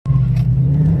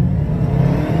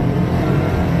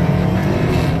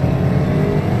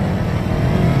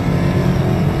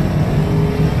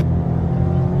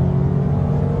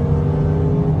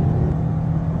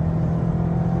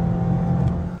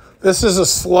This is a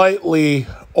slightly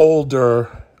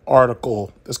older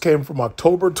article. This came from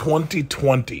October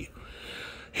 2020.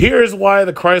 Here's why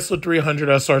the Chrysler 300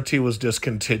 SRT was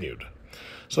discontinued.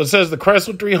 So it says the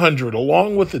Chrysler 300,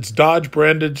 along with its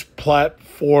Dodge-branded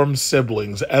platform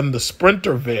siblings and the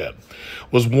Sprinter van,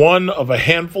 was one of a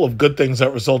handful of good things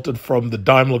that resulted from the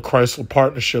Daimler-Chrysler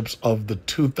partnerships of the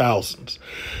 2000s.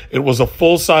 It was a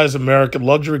full-size American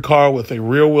luxury car with a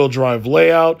rear-wheel drive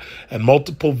layout and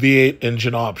multiple V8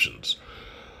 engine options.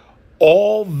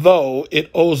 Although it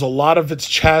owes a lot of its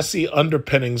chassis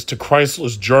underpinnings to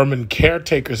Chrysler's German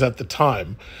caretakers at the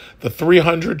time, the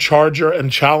 300 Charger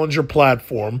and Challenger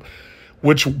platform,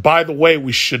 which, by the way,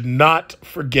 we should not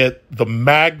forget the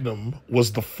Magnum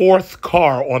was the fourth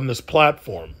car on this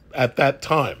platform at that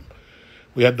time.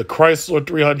 We had the Chrysler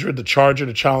 300, the Charger,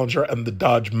 the Challenger, and the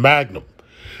Dodge Magnum,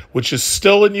 which is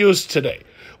still in use today,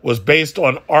 was based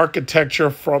on architecture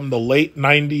from the late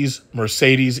 90s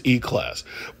Mercedes E-Class.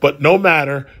 But no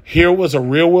matter, here was a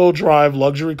rear-wheel drive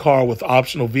luxury car with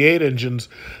optional V8 engines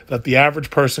that the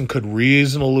average person could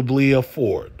reasonably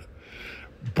afford.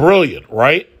 Brilliant,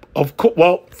 right?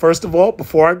 Well, first of all,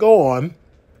 before I go on,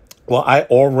 I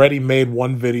already made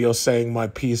one video saying my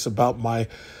piece about my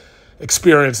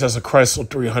experience as a Chrysler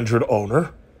 300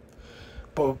 owner.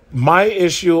 But my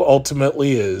issue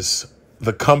ultimately is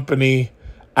the company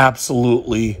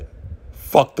absolutely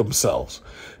fucked themselves.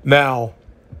 Now,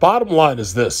 bottom line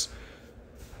is this.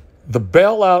 The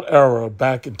bailout era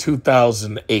back in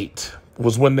 2008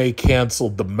 was when they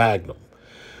canceled the Magnum.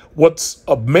 What's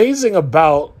amazing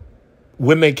about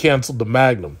when they canceled the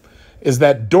Magnum is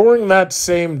that during that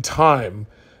same time,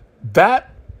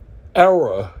 that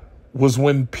era was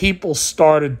when people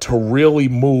started to really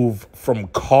move from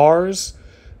cars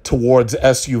towards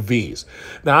SUVs.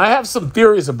 Now, I have some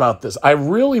theories about this. I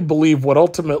really believe what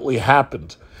ultimately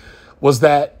happened was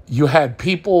that you had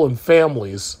people and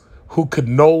families who could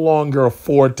no longer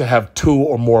afford to have two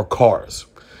or more cars.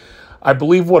 I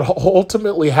believe what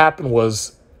ultimately happened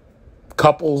was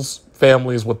couples,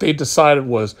 families, what they decided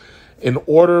was in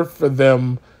order for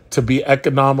them to be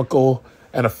economical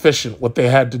and efficient, what they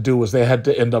had to do was they had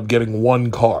to end up getting one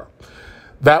car.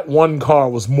 That one car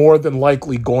was more than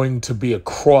likely going to be a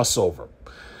crossover.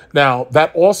 Now,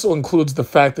 that also includes the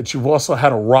fact that you've also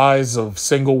had a rise of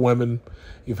single women.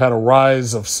 You've had a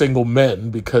rise of single men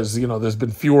because, there's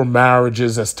been fewer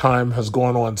marriages as time has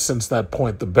gone on since that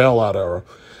point, the bailout era.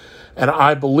 And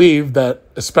I believe that,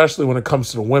 especially when it comes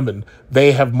to the women,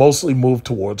 they have mostly moved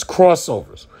towards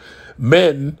crossovers.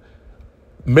 Men,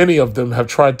 many of them have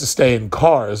tried to stay in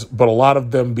cars, but a lot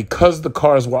of them, because the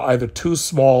cars were either too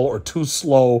small or too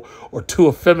slow or too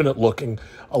effeminate looking,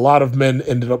 a lot of men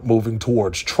ended up moving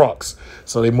towards trucks.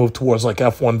 So they moved towards like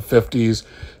F-150s,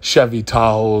 Chevy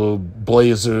Tahoe,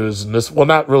 Blazers, and this, well,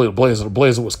 not really a Blazer. The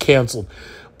Blazer was canceled,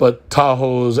 but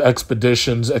Tahoes,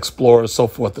 Expeditions, Explorers, so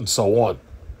forth and so on.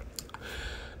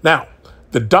 Now,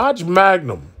 the Dodge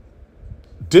Magnum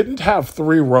didn't have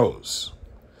 3 rows.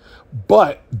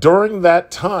 But during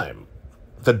that time,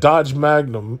 the Dodge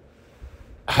Magnum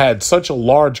had such a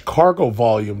large cargo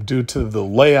volume due to the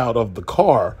layout of the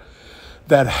car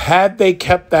that had they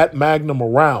kept that Magnum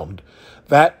around,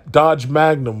 that Dodge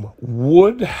Magnum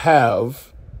would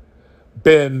have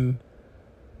been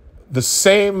the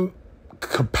same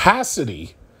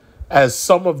capacity as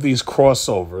some of these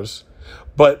crossovers,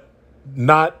 but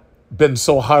not been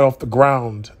so high off the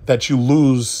ground that you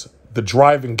lose the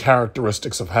driving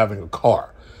characteristics of having a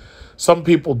car. Some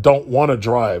people don't want to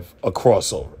drive a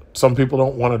crossover. Some people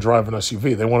don't want to drive an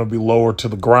SUV. They want to be lower to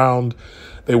the ground.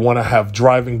 They want to have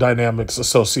driving dynamics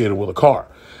associated with a car.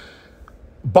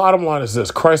 Bottom line is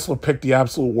this. Chrysler picked the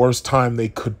absolute worst time they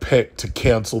could pick to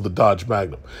cancel the Dodge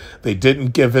Magnum. They didn't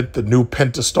give it the new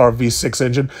Pentastar V6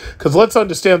 engine. Because let's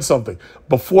understand something.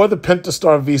 Before the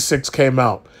Pentastar V6 came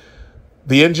out,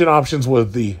 the engine options were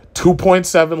the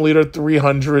 2.7-liter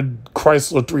 300.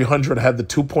 Chrysler 300 had the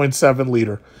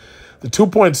 2.7-liter. The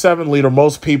 2.7-liter,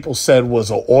 most people said,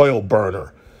 was an oil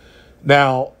burner.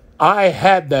 Now, I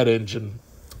had that engine.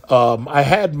 I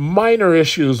had minor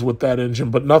issues with that engine,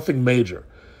 but nothing major.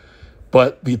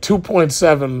 But the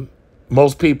 2.7,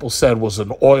 most people said, was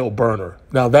an oil burner.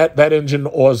 Now, that engine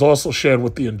was also shared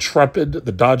with the Intrepid,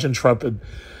 the Dodge Intrepid,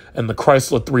 and the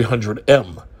Chrysler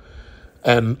 300M.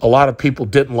 And a lot of people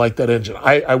didn't like that engine.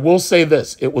 I will say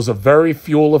this. It was a very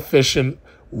fuel-efficient,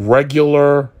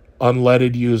 regular,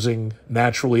 unleaded using,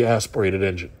 naturally aspirated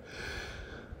engine.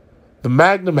 The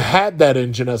Magnum had that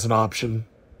engine as an option.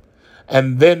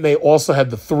 And then they also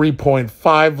had the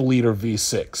 3.5-liter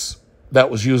V6 that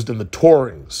was used in the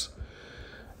Tourings.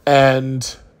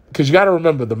 And because you got to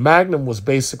remember, the Magnum was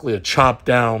basically a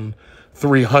chopped-down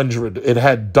 300. It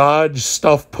had Dodge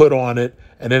stuff put on it,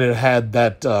 and then it had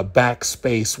that back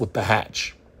space with the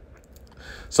hatch.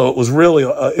 So it was really,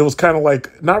 it was kind of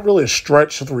like, not really a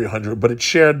stretch 300, but it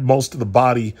shared most of the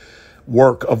body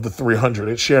work of the 300.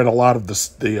 It shared a lot of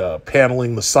the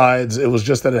paneling, the sides. It was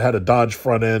just that it had a Dodge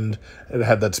front end, and it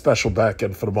had that special back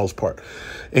end for the most part.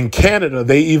 In Canada,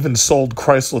 they even sold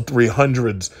Chrysler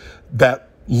 300s that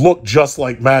looked just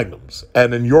like Magnums.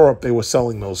 And in Europe, they were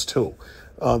selling those too.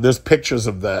 There's pictures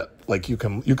of that. Like you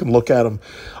can look at them.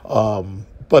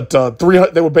 But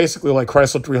they were basically like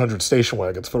Chrysler 300 station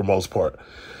wagons for the most part.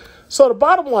 So the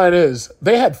bottom line is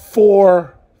they had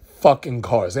 4 fucking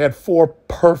cars. They had 4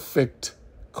 perfect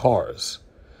cars.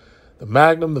 The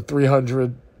Magnum, the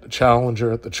 300, the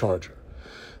Challenger, the Charger.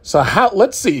 So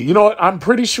let's see. You know what? I'm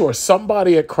pretty sure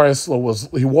somebody at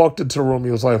Chrysler he walked into the room.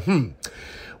 He was like,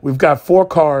 we've got 4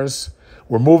 cars.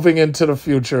 We're moving into the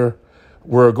future.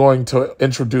 We're going to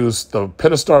introduce the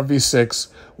Pentastar V6.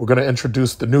 We're going to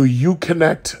introduce the new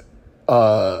Uconnect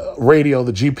radio,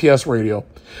 the GPS radio.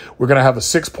 We're going to have a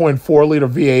 6.4-liter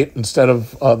V8 instead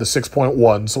of the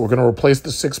 6.1. So we're going to replace the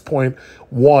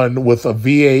 6.1 with a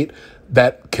V8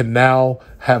 that can now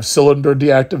have cylinder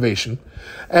deactivation.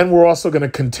 And we're also going to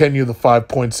continue the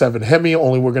 5.7 Hemi,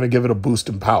 only we're going to give it a boost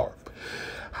in power.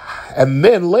 And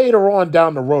then later on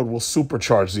down the road, we'll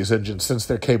supercharge these engines since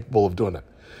they're capable of doing it.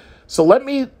 So let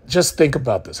me just think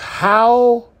about this.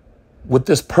 How, with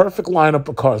this perfect lineup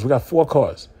of cars, we got 4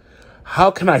 cars,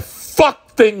 how can I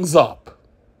fuck things up?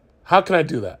 How can I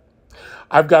do that?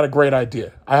 I've got a great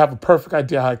idea. I have a perfect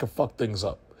idea how I can fuck things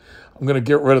up. I'm going to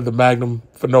get rid of the Magnum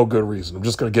for no good reason. I'm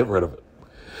just going to get rid of it.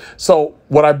 So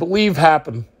what I believe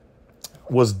happened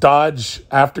was Dodge,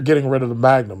 after getting rid of the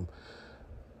Magnum,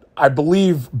 I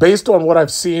believe, based on what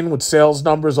I've seen with sales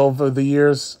numbers over the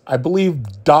years, I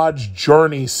believe Dodge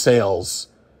Journey sales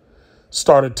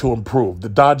started to improve. The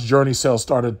Dodge Journey sales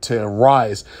started to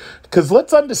rise. Because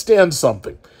let's understand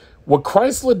something. What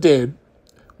Chrysler did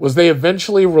was they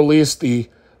eventually released the,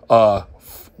 the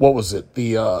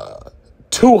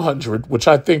 200, which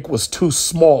I think was too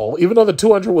small. Even though the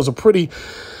 200 was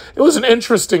it was an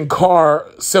interesting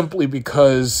car simply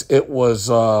because it was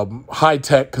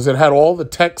high-tech, because it had all the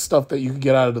tech stuff that you could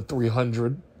get out of the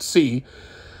 300C.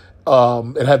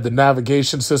 It had the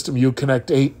navigation system,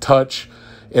 Uconnect 8 Touch.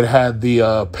 It had the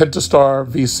Pentastar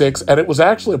V6, and it was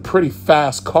actually a pretty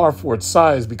fast car for its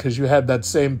size because you had that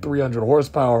same 300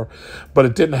 horsepower, but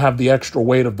it didn't have the extra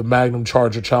weight of the Magnum,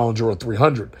 Charger, Challenger, or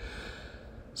 300.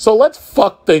 So let's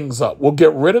fuck things up. We'll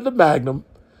get rid of the Magnum.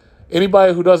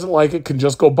 Anybody who doesn't like it can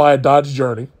just go buy a Dodge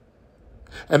Journey.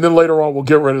 And then later on, we'll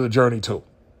get rid of the Journey too.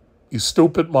 You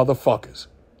stupid motherfuckers.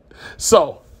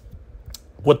 So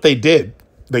what they did,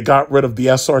 they got rid of the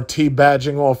SRT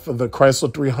badging off of the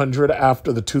Chrysler 300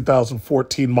 after the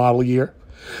 2014 model year.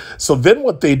 So then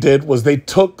what they did was they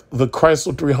took the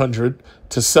Chrysler 300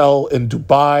 to sell in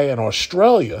Dubai and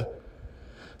Australia.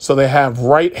 So they have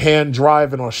right-hand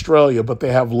drive in Australia, but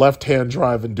they have left-hand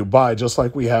drive in Dubai, just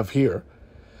like we have here.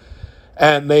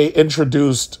 And they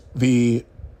introduced the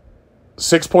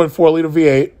 6.4-liter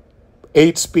V8,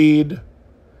 8-speed.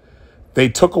 They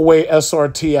took away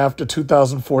SRT after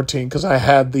 2014 because I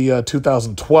had the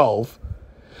 2012.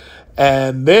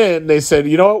 And then they said,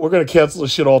 you know what? We're going to cancel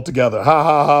this shit altogether. Ha,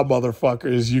 ha, ha,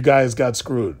 motherfuckers. You guys got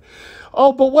screwed.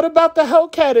 Oh, but what about the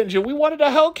Hellcat engine? We wanted a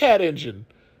Hellcat engine.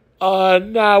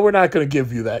 Nah, we're not going to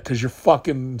give you that because you're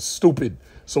fucking stupid.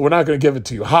 So we're not going to give it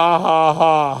to you. Ha, ha,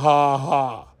 ha, ha,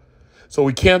 ha. So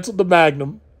we canceled the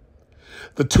Magnum.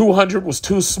 The 200 was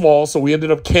too small, so we ended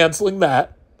up canceling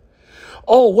that.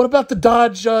 Oh, what about the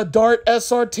Dodge Dart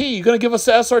SRT? You going to give us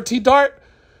the SRT Dart?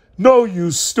 No,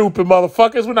 you stupid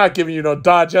motherfuckers. We're not giving you no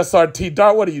Dodge SRT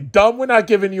Dart. What are you, dumb? We're not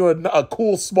giving you a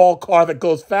cool small car that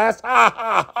goes fast. Ha,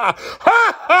 ha, ha.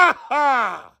 Ha, ha,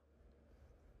 ha.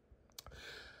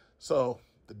 So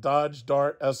the Dodge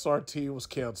Dart SRT was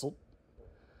canceled.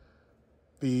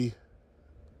 The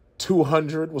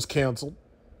 200 was canceled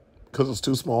because it was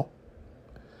too small.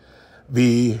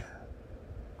 The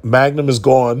Magnum is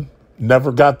gone.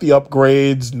 Never got the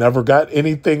upgrades. Never got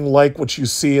anything like what you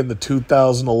see in the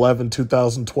 2011,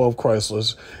 2012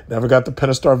 Chryslers. Never got the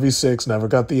Pentastar V6. Never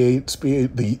got the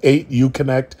 8-speed, the 8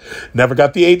 Uconnect. Never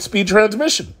got the 8-speed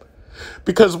transmission.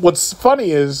 Because what's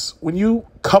funny is when you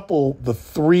couple the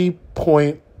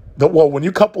when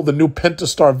you couple the new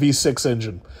Pentastar V6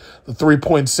 engine, the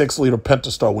 3.6-liter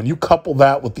Pentastar, when you couple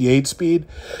that with the 8-speed,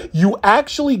 you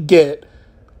actually get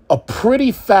a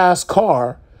pretty fast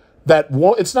car that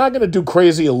it's not going to do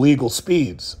crazy illegal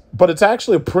speeds, but it's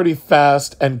actually a pretty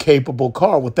fast and capable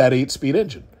car with that 8-speed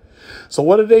engine. So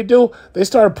what did they do? They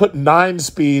started putting 9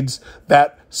 speeds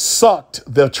that sucked.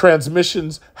 The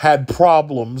transmissions had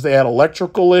problems. They had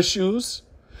electrical issues.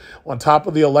 On top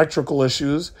of the electrical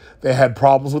issues, they had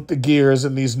problems with the gears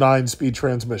in these 9-speed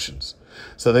transmissions.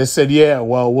 So they said, yeah,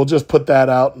 well, we'll just put that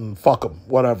out and fuck them.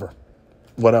 Whatever.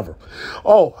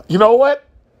 Oh, you know what?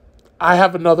 I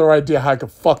have another idea how I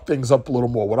could fuck things up a little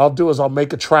more. What I'll do is I'll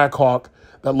make a Trackhawk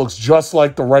that looks just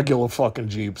like the regular fucking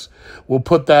Jeeps. We'll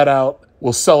put that out.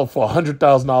 We'll sell it for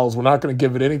 $100,000. We're not going to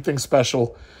give it anything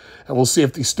special. And we'll see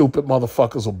if these stupid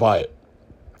motherfuckers will buy it.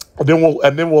 And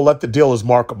then we'll let the dealers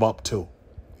mark them up too.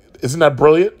 Isn't that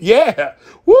brilliant? Yeah.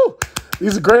 Woo.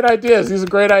 These are great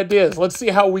ideas. Let's see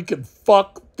how we can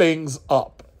fuck things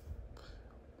up.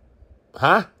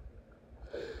 Huh?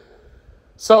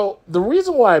 So the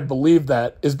reason why I believe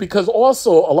that is because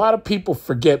also a lot of people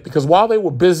forget, because while they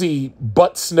were busy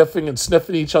butt sniffing and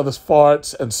sniffing each other's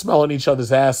farts and smelling each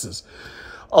other's asses,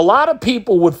 a lot of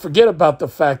people would forget about the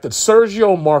fact that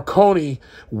Sergio Marconi,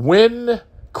 when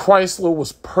Chrysler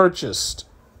was purchased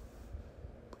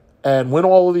and when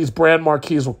all of these brand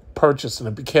marquees were purchased and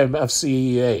it became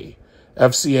FCA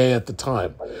at the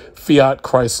time, Fiat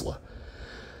Chrysler,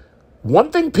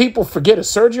 one thing people forget is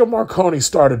Sergio Marconi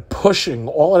started pushing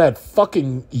all of that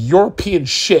fucking European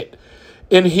shit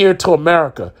in here to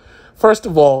America. First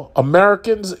of all,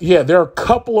 Americans, yeah, there are a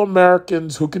couple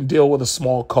Americans who can deal with a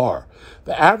small car.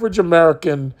 The average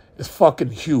American is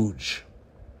fucking huge.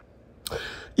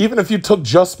 Even if you took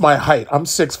just my height, I'm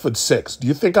 6'6". Do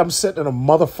you think I'm sitting in a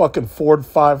motherfucking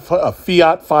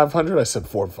Fiat 500? I said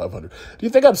Ford 500. Do you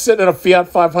think I'm sitting in a Fiat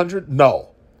 500? No.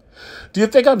 Do you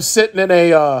think I'm sitting in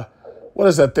a... what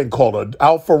is that thing called? An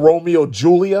Alfa Romeo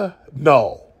Giulia?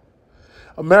 No.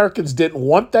 Americans didn't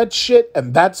want that shit,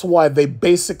 and that's why they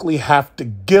basically have to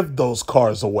give those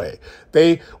cars away.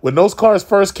 When those cars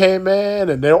first came in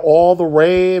and they're all the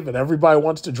rave and everybody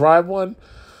wants to drive one,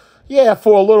 yeah,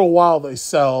 for a little while they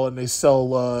sell, and they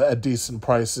sell at decent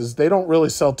prices. They don't really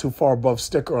sell too far above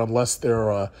sticker unless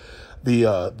they're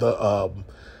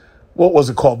what was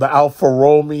it called? The Alfa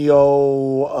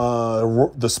Romeo,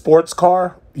 the sports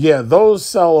car. Yeah, those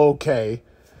sell okay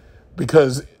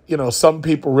because, you know, some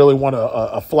people really want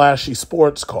a flashy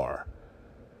sports car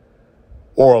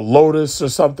or a Lotus or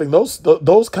something.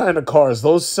 Those kind of cars,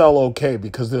 those sell okay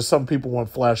because there's some people want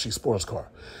flashy sports car.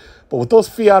 But with those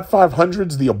Fiat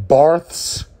 500s, the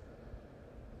Abarths,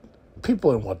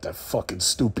 people didn't want that fucking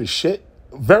stupid shit.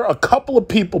 A couple of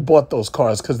people bought those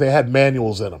cars because they had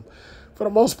manuals in them. For the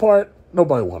most part,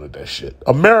 nobody wanted that shit.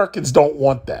 Americans don't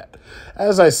want that.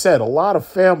 As I said, a lot of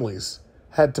families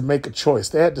had to make a choice.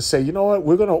 They had to say, you know what,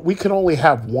 we can only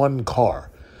have one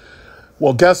car.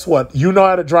 Well, guess what? You know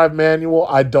how to drive manual?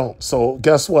 I don't. So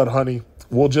guess what, honey?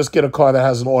 We'll just get a car that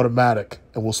has an automatic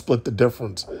and we'll split the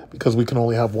difference because we can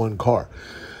only have one car.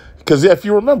 Because if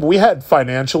you remember, we had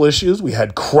financial issues, we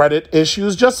had credit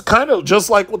issues, just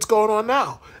like what's going on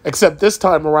now. Except this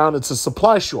time around, it's a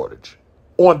supply shortage.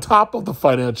 On top of the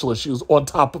financial issues, on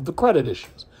top of the credit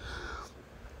issues.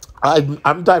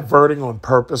 I'm diverting on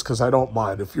purpose because I don't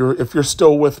mind. If you're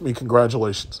still with me,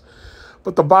 congratulations.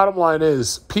 But the bottom line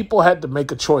is people had to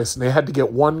make a choice, and they had to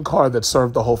get one car that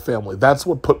served the whole family. That's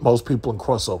what put most people in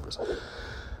crossovers.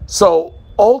 So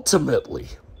ultimately,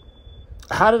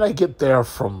 how did I get there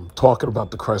from talking about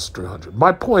the Chrysler 300?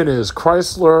 My point is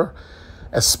Chrysler,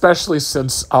 especially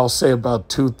since I'll say about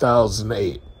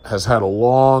 2008, has had a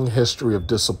long history of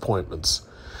disappointments.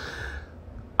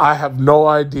 I have no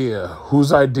idea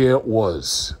whose idea it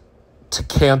was to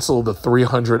cancel the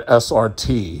 300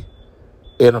 SRT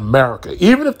in America.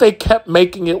 Even if they kept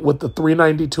making it with the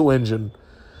 392 engine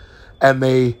and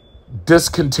they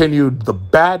discontinued the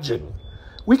badging,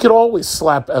 we could always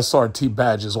slap SRT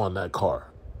badges on that car.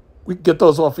 We can get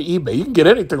those off of eBay. You can get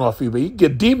anything off eBay. You can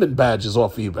get demon badges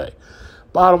off eBay.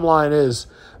 Bottom line is,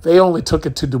 they only took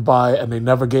it to Dubai and they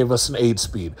never gave us an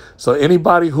 8-speed. So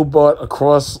anybody who bought a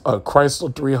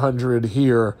Chrysler 300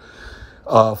 here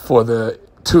for the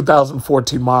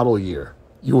 2014 model year,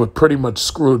 you were pretty much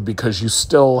screwed because you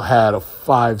still had a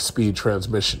 5-speed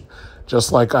transmission,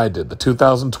 just like I did. The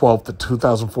 2012 to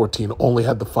 2014 only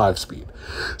had the 5-speed.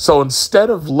 So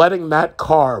instead of letting that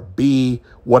car be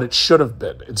what it should have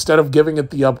been, instead of giving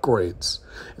it the upgrades,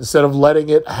 instead of letting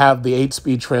it have the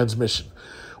 8-speed transmission,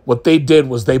 what they did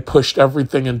was they pushed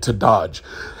everything into Dodge.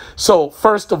 So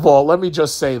first of all, let me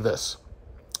just say this.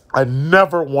 I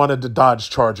never wanted the Dodge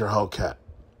Charger Hellcat.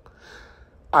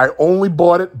 I only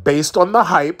bought it based on the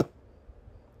hype,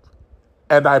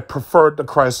 and I preferred the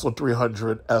Chrysler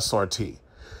 300 SRT.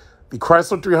 The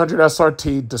Chrysler 300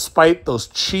 SRT, despite those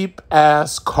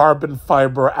cheap-ass carbon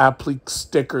fiber applique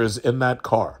stickers in that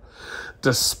car,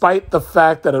 despite the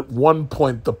fact that at one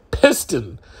point the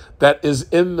piston that is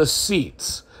in the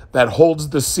seats that holds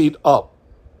the seat up,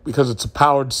 because it's a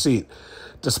powered seat,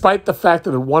 despite the fact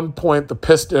that at one point the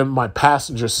piston in my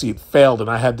passenger seat failed and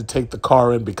I had to take the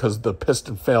car in because the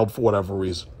piston failed for whatever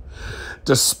reason,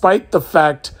 despite the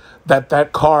fact that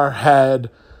that car had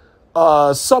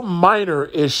some minor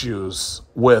issues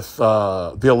with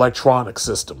the electronic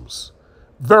systems,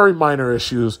 very minor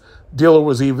issues, dealer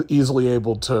was easily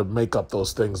able to make up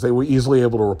those things. They were easily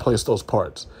able to replace those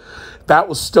parts. That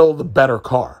was still the better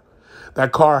car.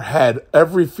 That car had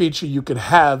every feature you could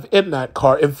have in that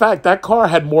car. In fact, that car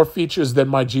had more features than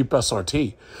my Jeep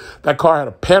SRT. That car had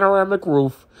a panoramic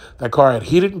roof. That car had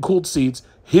heated and cooled seats,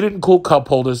 heated and cooled cup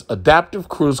holders, adaptive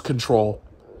cruise control.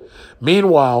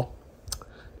 Meanwhile,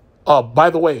 by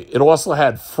the way, it also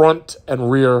had front and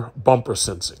rear bumper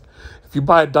sensing. If you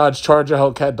buy a Dodge Charger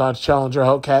Hellcat, Dodge Challenger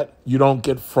Hellcat, you don't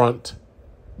get front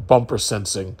bumper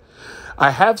sensing.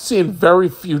 I have seen very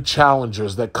few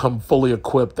Challengers that come fully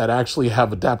equipped that actually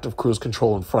have adaptive cruise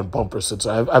control and front bumper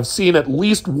sensor. I've seen at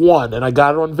least one, and I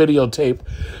got it on videotape,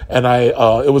 and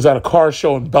it was at a car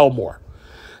show in Belmore.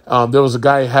 There was a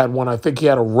guy who had one. I think he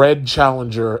had a red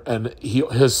Challenger, and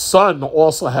his son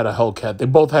also had a Hellcat. They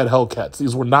both had Hellcats.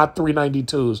 These were not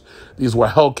 392s. These were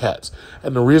Hellcats.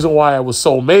 And the reason why I was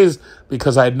so amazed,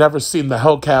 because I had never seen the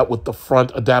Hellcat with the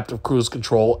front adaptive cruise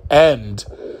control and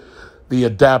the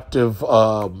adaptive,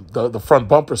 the front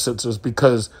bumper sensors,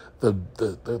 because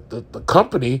the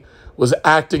company was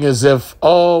acting as if,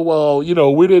 oh, well, you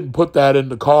know, we didn't put that in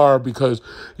the car because,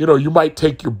 you know, you might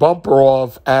take your bumper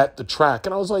off at the track.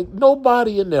 And I was like,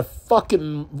 nobody in their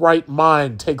fucking right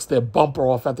mind takes their bumper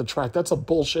off at the track. That's a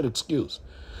bullshit excuse.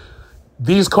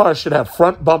 These cars should have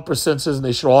front bumper sensors and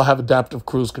they should all have adaptive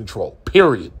cruise control,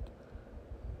 period.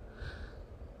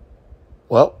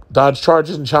 Well, Dodge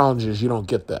Chargers and Challengers, you don't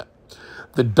get that.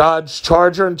 The Dodge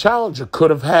Charger and Challenger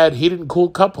could have had heated and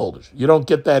cooled cup holders. You don't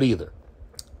get that either.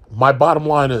 My bottom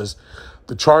line is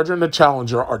the Charger and the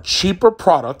Challenger are cheaper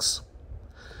products,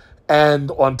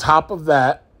 and on top of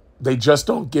that, they just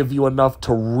don't give you enough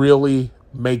to really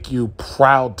make you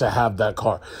proud to have that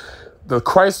car. The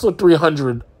Chrysler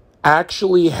 300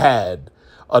 actually had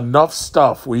enough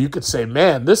stuff where you could say,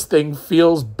 man, this thing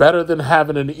feels better than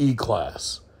having an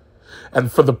E-Class.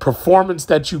 And for the performance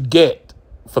that you get,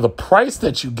 for the price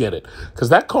that you get it, because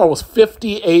that car was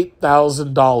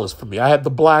 $58,000 for me. I had the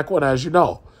black one, as you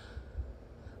know.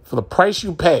 For the price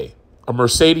you pay, a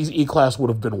Mercedes E-Class would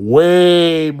have been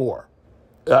way more.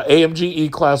 AMG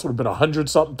E-Class would have been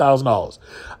 $100-something thousand.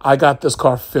 I got this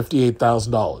car for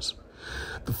 $58,000.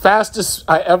 The fastest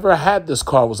I ever had this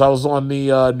car was I was on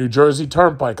the New Jersey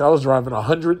Turnpike. I was driving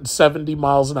 170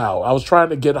 miles an hour. I was trying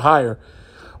to get higher,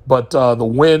 but the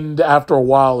wind, after a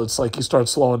while, it's like you start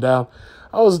slowing down.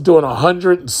 I was doing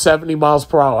 170 miles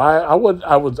per hour.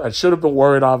 I should have been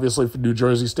worried, obviously, for New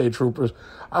Jersey state troopers.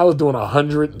 I was doing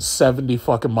 170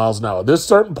 fucking miles an hour. There's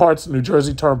certain parts of New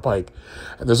Jersey Turnpike,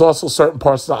 and there's also certain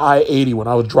parts of the I-80 when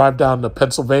I would drive down to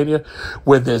Pennsylvania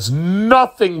where there's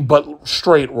nothing but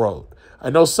straight road. I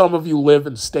know some of you live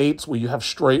in states where you have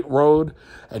straight road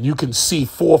and you can see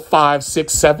 4, 5,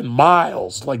 6, 7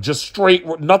 miles, like just straight,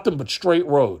 nothing but straight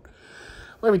road.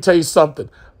 Let me tell you something.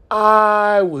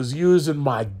 I was using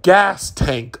my gas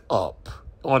tank up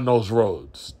on those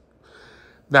roads.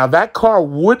 Now, that car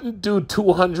wouldn't do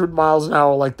 200 miles an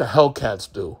hour like the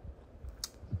Hellcats do.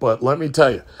 But let me tell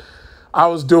you, I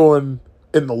was doing,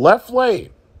 in the left lane,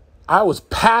 I was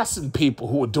passing people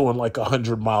who were doing like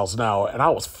 100 miles an hour, and I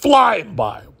was flying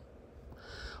by them.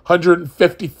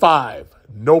 155,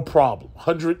 no problem.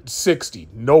 160,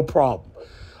 no problem.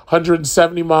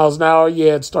 170 miles an hour,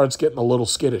 yeah, it starts getting a little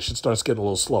skittish. It starts getting a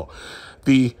little slow.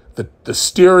 The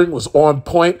steering was on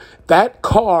point. That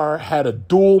car had a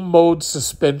dual mode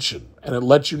suspension, and it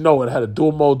let you know it had a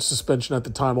dual mode suspension at the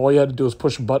time. All you had to do was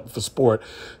push a button for sport.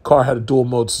 Car had a dual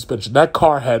mode suspension. That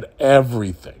car had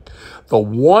everything. The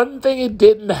one thing it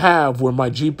didn't have where my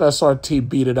Jeep SRT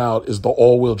beat it out is the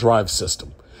all-wheel drive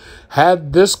system.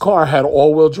 Had this car had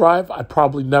all-wheel drive, I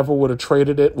probably never would have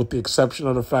traded it, with the exception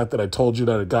of the fact that I told you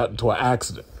that it got into an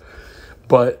accident.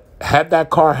 But had that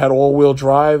car had all-wheel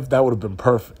drive, that would have been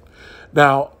perfect.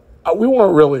 Now, we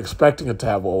weren't really expecting it to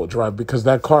have all-wheel drive because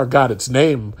that car got its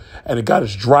name and it got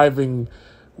its driving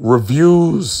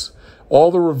reviews. All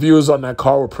the reviews on that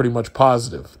car were pretty much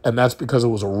positive, and that's because it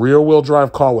was a rear-wheel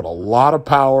drive car with a lot of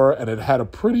power, and it had a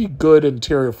pretty good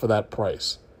interior for that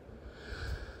price.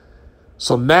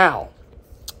 So now,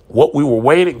 what we were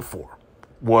waiting for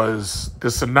was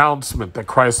this announcement that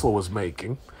Chrysler was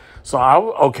making, So,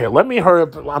 okay, let me hurry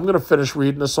up. I'm going to finish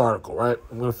reading this article, right?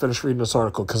 I'm going to finish reading this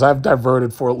article because I've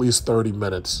diverted for at least 30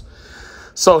 minutes.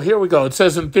 So here we go. It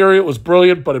says, in theory, it was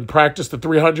brilliant, but in practice, the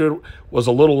 300 was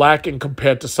a little lacking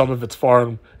compared to some of its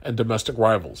foreign and domestic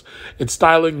rivals. Its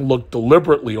styling looked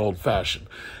deliberately old-fashioned.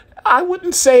 I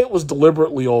wouldn't say it was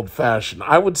deliberately old-fashioned.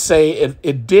 I would say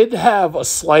it did have a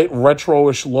slight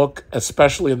retro-ish look,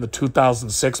 especially in the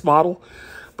 2006 model.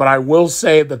 But I will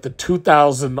say that the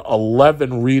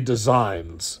 2011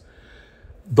 redesigns,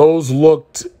 those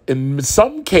looked, in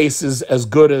some cases, as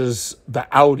good as the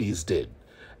Audis did.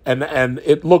 And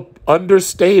it looked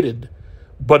understated,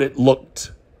 but it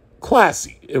looked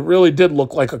classy. It really did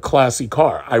look like a classy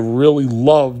car. I really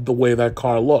loved the way that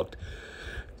car looked.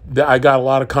 I got a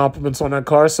lot of compliments on that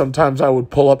car. Sometimes I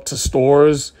would pull up to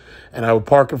stores and I would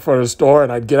park in front of the store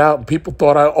and I'd get out and people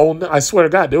thought I owned it. I swear to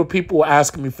God, there were people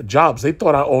asking me for jobs. They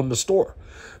thought I owned the store.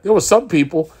 There were some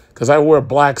people, because I wear a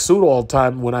black suit all the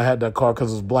time when I had that car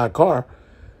because it was a black car.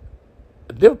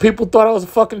 There were people who thought I was a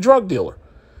fucking drug dealer.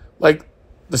 Like,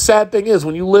 the sad thing is,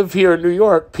 when you live here in New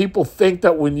York, people think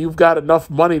that when you've got enough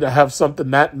money to have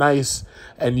something that nice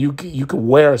and you can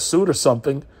wear a suit or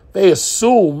something, they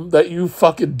assume that you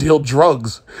fucking deal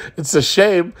drugs. It's a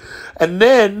shame. And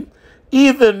then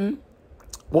even,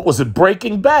 what was it,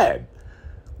 Breaking Bad?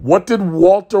 What did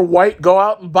Walter White go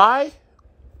out and buy?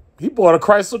 He bought a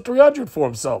Chrysler 300 for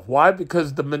himself. Why?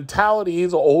 Because the mentality,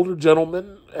 he's an older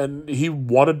gentleman and he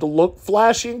wanted to look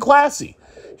flashy and classy.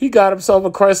 He got himself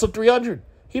a Chrysler 300.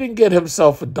 He didn't get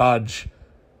himself a Dodge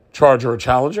Charger or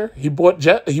Challenger. He bought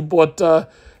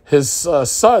his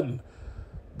son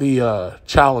the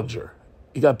Challenger.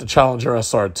 He got the Challenger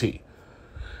SRT.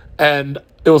 And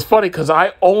it was funny because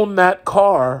I owned that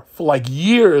car for like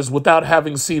years without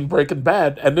having seen Breaking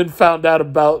Bad, and then found out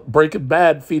about Breaking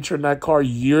Bad featuring that car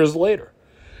years later.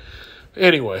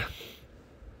 Anyway,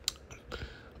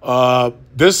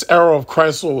 this era of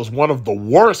Chrysler was one of the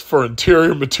worst for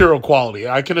interior material quality.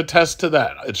 I can attest to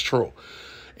that. It's true.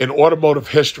 In automotive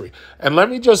history. And let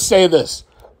me just say this.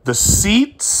 The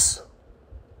seats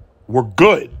were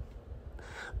good.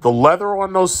 The leather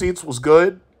on those seats was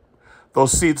good.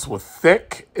 Those seats were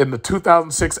thick in the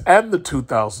 2006 and the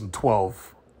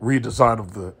 2012 redesign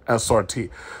of the SRT.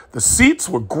 The seats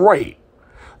were great.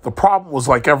 The problem was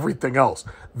like everything else.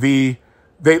 They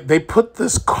put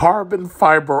this carbon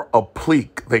fiber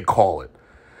applique, they call it.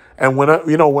 And when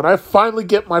I finally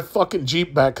get my fucking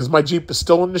Jeep back, because my Jeep is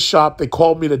still in the shop, they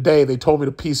called me today. They told me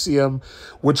the PCM,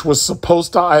 which was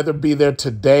supposed to either be there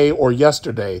today or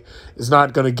yesterday, is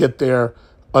not going to get there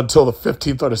until the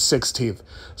 15th or the 16th.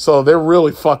 So they're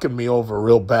really fucking me over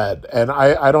real bad. And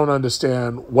I don't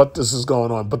understand what this is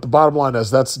going on. But the bottom line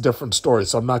is that's a different story,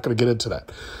 so I'm not going to get into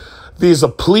that. These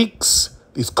appliques,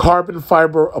 these carbon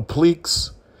fiber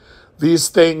appliques, these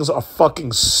things are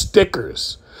fucking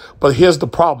stickers. But here's the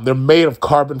problem. They're made of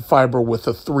carbon fiber with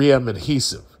a 3M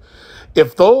adhesive.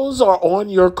 If those are on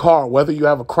your car, whether you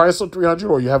have a Chrysler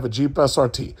 300 or you have a Jeep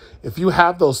SRT, if you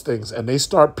have those things and they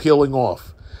start peeling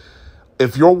off,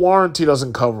 if your warranty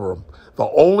doesn't cover them, the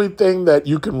only thing that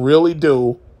you can really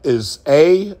do is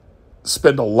A,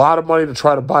 spend a lot of money to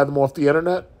try to buy them off the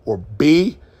internet, or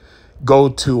B, go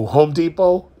to Home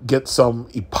Depot, get some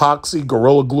epoxy,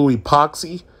 Gorilla Glue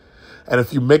epoxy, and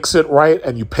if you mix it right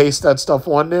and you paste that stuff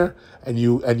on there and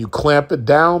you clamp it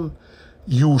down,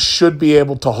 you should be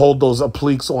able to hold those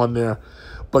appliques on there.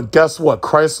 But guess what?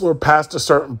 Chrysler, past a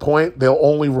certain point, they'll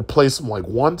only replace them like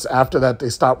once. After that, they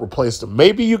stop replacing them.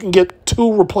 Maybe you can get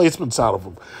 2 replacements out of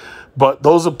them. But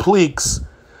those appliques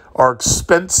are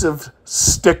expensive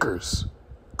stickers.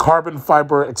 Carbon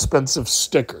fiber expensive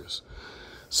stickers.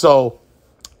 So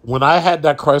when I had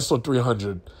that Chrysler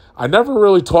 300, I never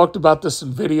really talked about this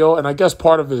in video, and I guess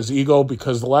part of it is ego,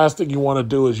 because the last thing you want to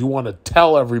do is you want to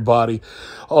tell everybody,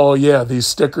 oh yeah, these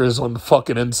stickers on the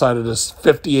fucking inside of this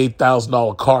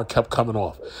 $58,000 car kept coming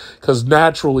off. Because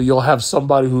naturally you'll have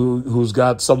somebody who's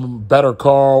got some better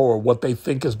car or what they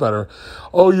think is better.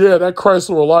 Oh yeah, that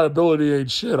Chrysler reliability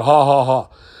ain't shit, ha ha ha.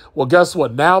 Well, guess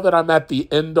what? Now that I'm at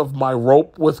the end of my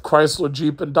rope with Chrysler,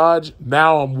 Jeep, and Dodge,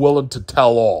 now I'm willing to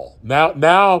tell all. Now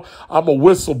I'm a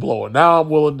whistleblower. Now I'm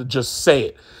willing to just say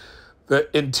it. The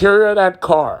interior of that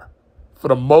car, for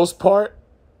the most part,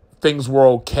 things were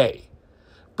okay.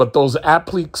 But those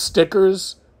applique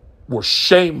stickers were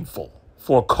shameful.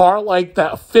 For a car like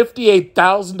that, a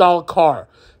 $58,000 car,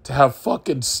 to have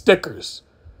fucking stickers,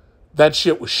 that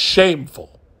shit was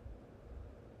shameful.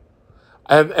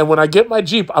 And when I get my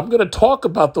Jeep, I'm going to talk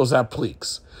about those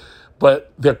appliques.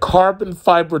 But they're carbon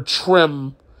fiber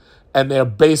trim, and they're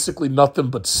basically nothing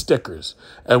but stickers.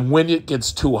 And when it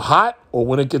gets too hot or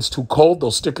when it gets too cold,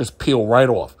 those stickers peel right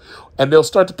off. And they'll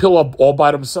start to peel up all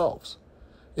by themselves.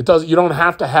 You don't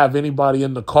have to have anybody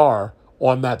in the car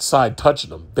on that side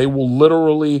touching them. They will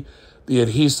literally, the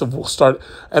adhesive will start.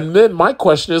 And then my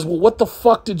question is, well, what the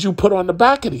fuck did you put on the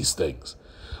back of these things?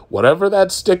 Whatever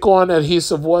that stick-on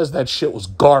adhesive was, that shit was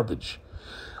garbage.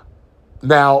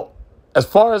 Now, as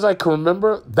far as I can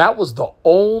remember, that was the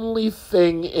only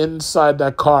thing inside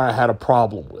that car I had a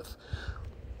problem with.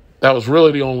 That was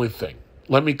really the only thing.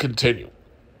 Let me continue.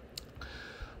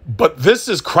 But this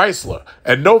is Chrysler,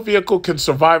 and no vehicle can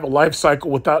survive a life cycle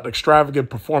without an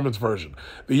extravagant performance version.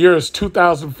 The year is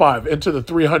 2005. Enter the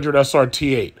 300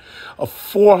 SRT8, a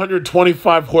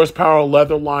 425 horsepower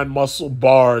leather-lined muscle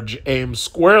barge aimed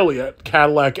squarely at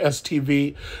Cadillac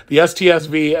STV, the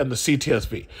STSV, and the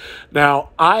CTSV. Now,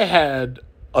 I had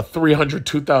a 300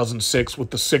 2006 with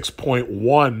the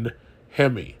 6.1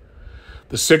 Hemi.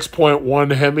 The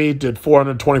 6.1 Hemi did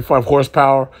 425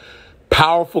 horsepower.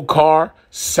 Powerful car,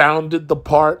 sounded the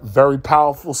part, very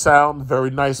powerful sound, very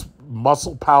nice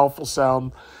muscle, powerful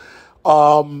sound.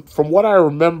 From what I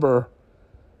remember,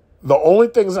 the only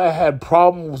things I had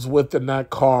problems with in that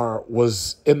car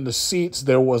was in the seats,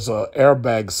 there was a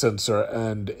airbag sensor.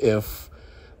 And if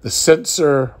the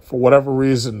sensor, for whatever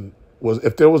reason,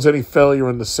 if there was any failure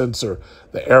in the sensor,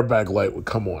 the airbag light would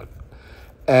come on.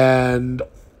 And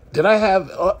did I have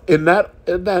in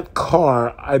that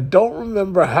car? I don't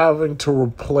remember having to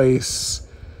replace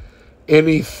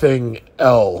anything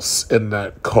else in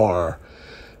that car.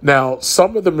 Now,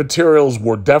 some of the materials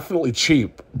were definitely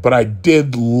cheap, but I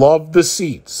did love the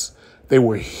seats. They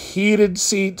were heated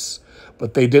seats,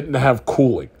 but they didn't have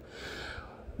cooling.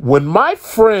 When my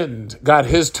friend got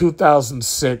his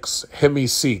 2006 Hemi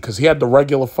C, because he had the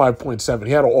regular 5.7,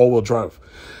 he had an all-wheel drive.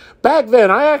 Back then,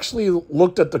 I actually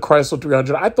looked at the Chrysler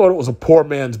 300. I thought it was a poor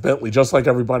man's Bentley, just like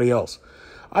everybody else.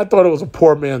 I thought it was a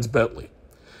poor man's Bentley.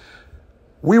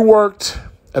 We worked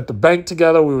at the bank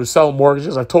together. We were selling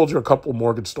mortgages. I told you a couple of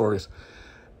mortgage stories.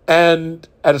 And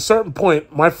at a certain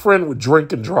point, my friend would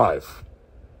drink and drive.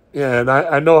 Yeah, and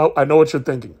I know what you're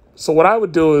thinking. So what I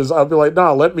would do is I'd be like,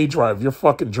 nah, let me drive. You're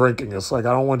fucking drinking. It's like,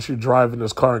 I don't want you driving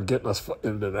this car and getting us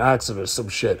into an accident or some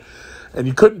shit. And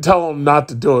you couldn't tell them not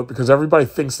to do it because everybody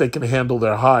thinks they can handle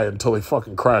their high until they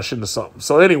fucking crash into something.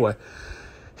 So anyway,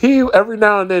 every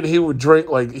now and then he would drink,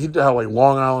 like, he'd have like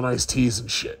Long Island iced teas and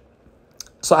shit.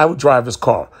 So I would drive his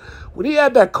car. When he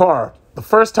had that car, the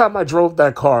first time I drove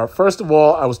that car, first of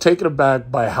all, I was taken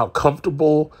aback by how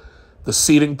comfortable the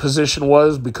seating position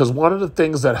was, because one of the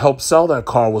things that helped sell that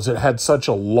car was it had such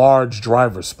a large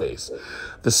driver space.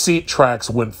 The seat tracks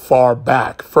went far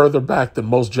back, further back than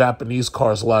most Japanese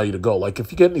cars allow you to go. Like,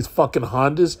 if you get in these fucking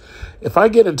Hondas, if I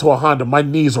get into a Honda, my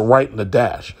knees are right in the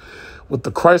dash. With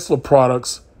the Chrysler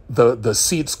products, the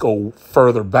seats go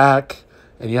further back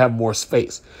and you have more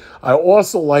space. I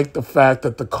also like the fact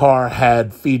that the car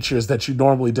had features that you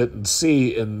normally didn't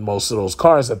see in most of those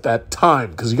cars at that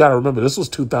time, because you got to remember, this was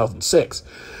 2006.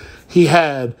 He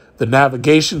had the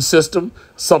navigation system,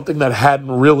 something that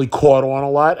hadn't really caught on a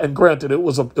lot. And granted, it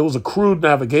was a crude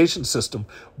navigation system,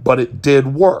 but it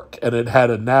did work. And it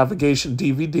had a navigation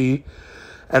DVD,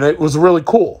 and it was really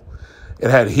cool.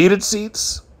 It had heated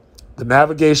seats, the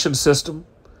navigation system,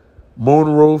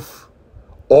 moonroof,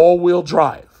 all-wheel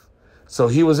drive. So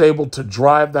he was able to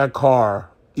drive that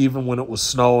car even when it was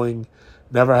snowing,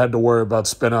 never had to worry about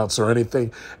spinouts or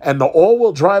anything. And the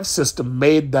all-wheel drive system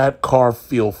made that car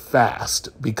feel fast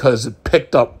because it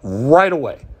picked up right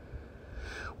away.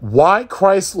 Why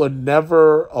Chrysler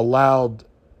never allowed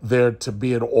there to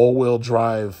be an all-wheel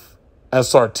drive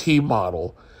SRT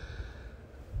model,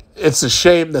 it's a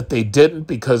shame that they didn't,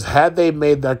 because had they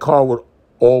made that car with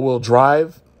all-wheel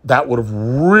drive, that would have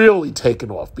really taken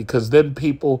off, because then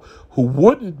people who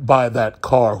wouldn't buy that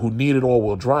car, who needed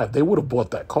all-wheel drive, they would have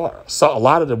bought that car. So a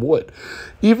lot of them would.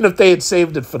 Even if they had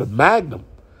saved it for the Magnum,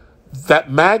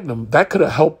 that could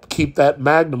have helped keep that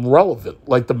Magnum relevant.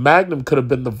 Like, the Magnum could have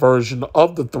been the version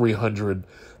of the 300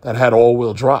 that had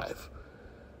all-wheel drive.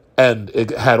 And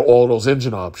it had all those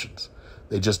engine options.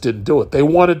 They just didn't do it. They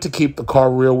wanted to keep the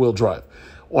car rear-wheel drive.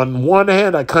 On one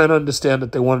hand, I kind of understand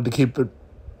that they wanted to keep it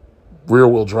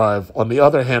rear-wheel drive. On the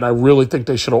other hand, I really think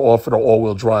they should have offered an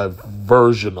all-wheel drive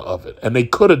version of it. And they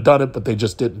could have done it, but they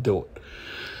just didn't do it.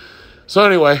 So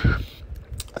anyway,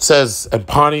 it says, and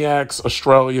Pontiac's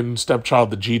Australian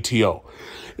stepchild, the GTO.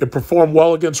 It performed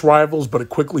well against rivals, but it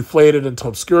quickly faded into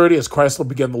obscurity as Chrysler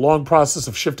began the long process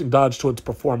of shifting Dodge to its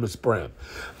performance brand.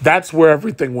 That's where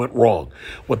everything went wrong.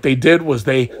 What they did was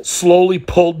they slowly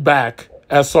pulled back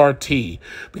SRT,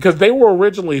 because they were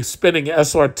originally spinning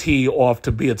SRT off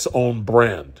to be its own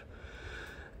brand.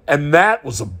 And that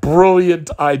was a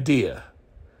brilliant idea.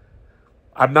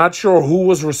 I'm not sure who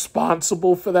was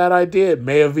responsible for that idea. It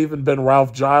may have even been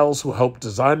Ralph Giles, who helped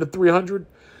design the 300.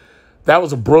 That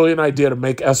was a brilliant idea to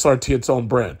make SRT its own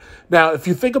brand. Now, if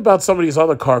you think about some of these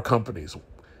other car companies,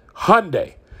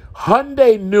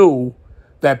 Hyundai knew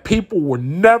that people were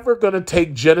never going to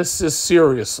take Genesis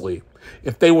seriously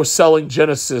if they were selling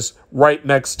Genesis right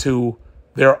next to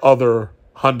their other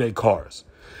Hyundai cars.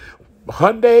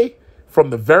 Hyundai, from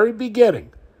the very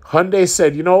beginning, Hyundai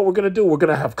said, you know what we're going to do? We're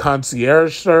going to have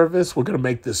concierge service. We're going to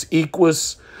make this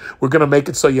Equus. We're going to make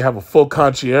it so you have a full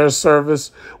concierge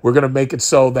service. We're going to make it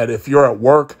so that if you're at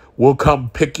work, we'll come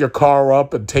pick your car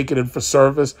up and take it in for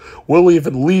service. We'll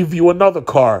even leave you another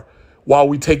car while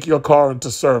we take your car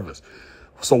into service.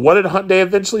 So what did Hyundai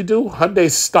eventually do?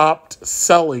 Hyundai stopped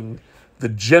selling the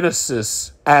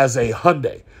Genesis as a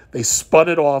Hyundai. They spun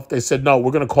it off. They said, no,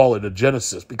 we're going to call it a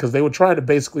Genesis, because they were trying to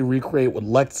basically recreate what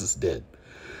Lexus did.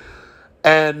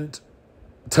 And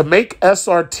to make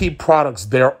SRT products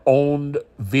their own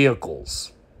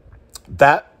vehicles,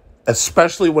 that,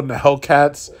 especially when the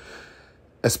Hellcats,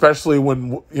 especially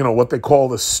when, you know, what they call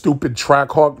the stupid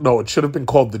Trackhawk, no, it should have been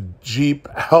called the Jeep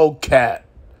Hellcat.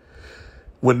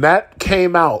 When that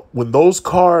came out, when those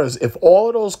cars, if all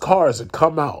of those cars had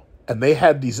come out and they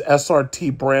had these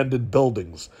SRT branded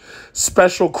buildings,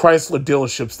 special Chrysler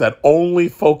dealerships that only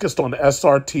focused on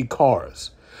SRT cars,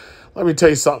 let me tell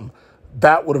you something,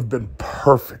 that would have been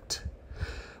perfect.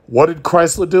 What did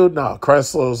Chrysler do? No,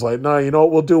 Chrysler was like, no, you know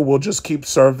what we'll do? We'll just keep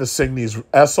servicing these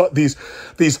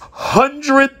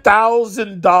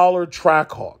 $100,000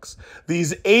 Trackhawks,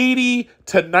 these $80,000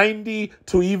 to $90,000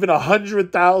 to even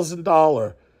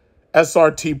 $100,000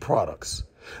 SRT products,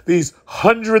 these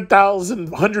 $100,000,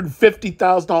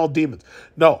 $150,000 Demons.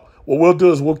 No, what we'll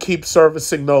do is we'll keep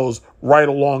servicing those right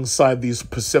alongside these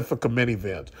Pacifica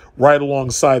minivans, right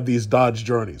alongside these Dodge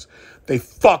Journeys. They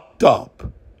fucked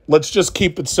up. Let's just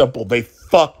keep it simple. They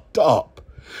fucked up.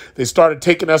 They started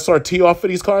taking SRT off of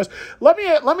these cars. Let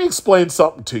me explain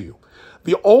something to you.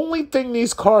 The only thing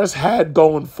these cars had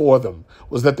going for them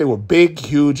was that they were big,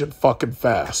 huge, and fucking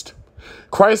fast.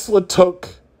 Chrysler took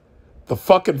the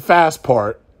fucking fast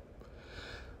part,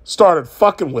 started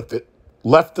fucking with it,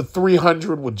 left the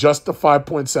 300 with just the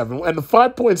 5.7. And the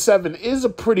 5.7 is a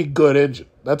pretty good engine.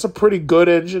 That's a pretty good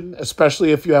engine,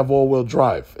 especially if you have all-wheel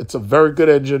drive. It's a very good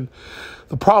engine.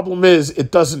 The problem is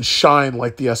it doesn't shine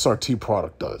like the SRT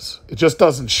product does. It just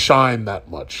doesn't shine that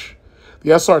much. The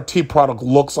SRT product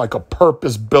looks like a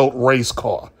purpose-built race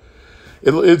car.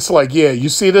 It's like, yeah, you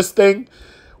see this thing?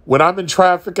 When I'm in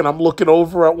traffic and I'm looking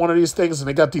over at one of these things and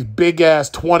they got these big-ass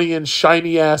 20-inch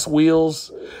shiny-ass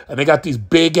wheels and they got these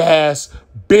big-ass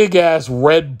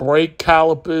red brake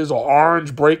calipers or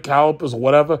orange brake calipers or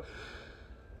whatever,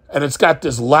 and it's got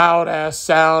this loud-ass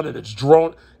sound and it's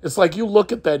drone. It's like you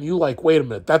look at that and you like, wait a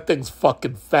minute, that thing's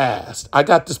fucking fast. I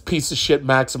got this piece of shit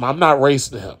Maxima. I'm not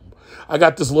racing him. I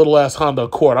got this little-ass Honda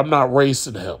Accord. I'm not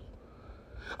racing him.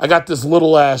 I got this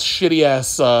little-ass,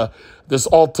 shitty-ass, this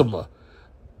Altima.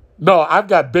 No, I've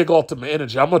got big Ultima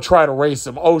energy. I'm going to try to race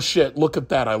him. Oh, shit, look at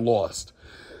that. I lost.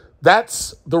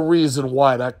 That's the reason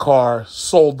why that car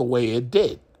sold the way it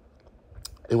did.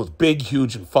 It was big,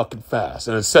 huge, and fucking fast.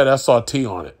 And it said SRT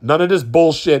on it. None of this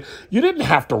bullshit. You didn't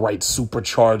have to write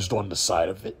supercharged on the side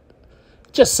of it.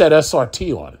 It just said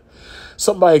SRT on it.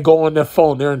 Somebody go on their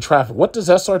phone, they're in traffic. What does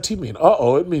SRT mean?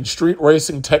 Uh-oh, it means street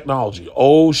racing technology.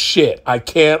 Oh, shit. I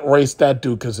can't race that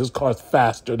dude because his car's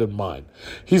faster than mine.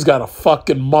 He's got a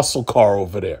fucking muscle car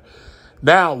over there.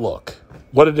 Now, look.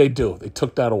 What did they do? They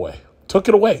took that away. Took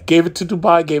it away. Gave it to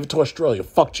Dubai, gave it to Australia.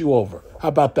 Fucked you over. How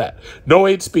about that? No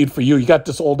 8-speed for you. You got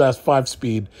this old-ass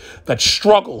 5-speed that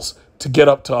struggles to get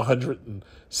up to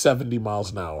 170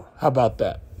 miles an hour. How about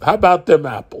that? How about them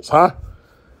apples, huh?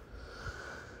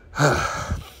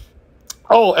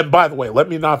 Oh, and by the way, let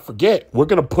me not forget, we're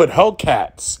going to put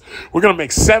Hellcats. We're going to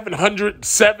make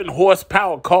 707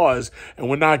 horsepower cars, and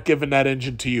we're not giving that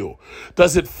engine to you.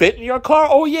 Does it fit in your car?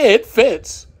 Oh, yeah, it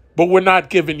fits. But we're not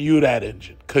giving you that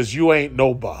engine because you ain't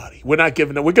nobody. We're not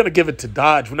giving it. We're going to give it to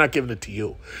Dodge. We're not giving it to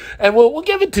you. And we'll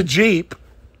give it to Jeep.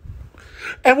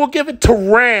 And we'll give it to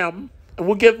Ram. And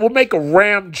we'll make a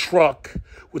Ram truck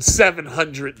with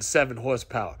 707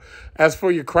 horsepower. As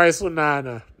for your Chrysler,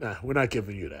 nah, we're not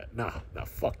giving you that. Nah,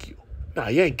 fuck you. Nah,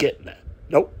 you ain't getting that.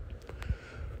 Nope.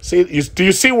 See, do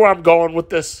you see where I'm going with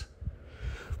this?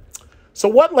 So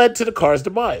what led to the car's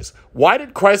demise? Why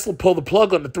did Chrysler pull the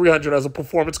plug on the 300 as a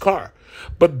performance car,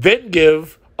 but then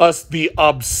give us the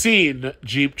obscene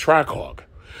Jeep Trackhawk?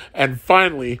 And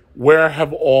finally, where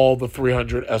have all the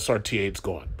 300 SRT8s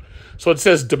gone? So it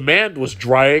says demand was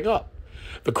drying up.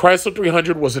 The Chrysler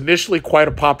 300 was initially quite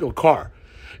a popular car.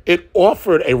 It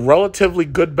offered a relatively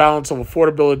good balance of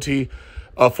affordability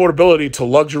to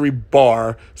luxury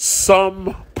bar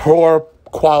some poor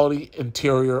quality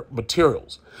interior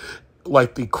materials,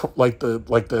 like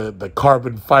the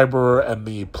carbon fiber and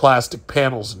the plastic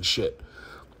panels and shit.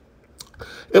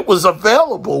 It was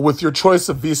available with your choice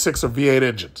of V6 or V8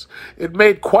 engines. It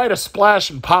made quite a splash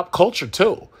in pop culture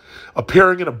too,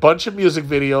 appearing in a bunch of music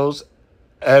videos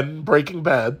and Breaking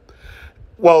Bad.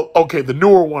 Well, okay, the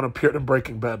newer one appeared in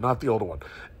Breaking Bad, not the older one,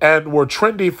 and were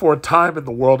trendy for a time in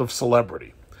the world of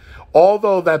celebrity.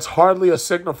 Although that's hardly a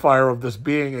signifier of this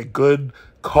being a good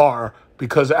car,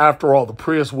 because after all, the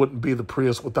Prius wouldn't be the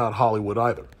Prius without Hollywood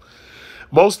either.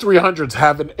 Most 300s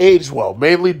haven't aged well,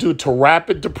 mainly due to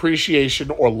rapid depreciation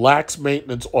or lax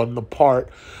maintenance on the part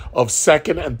of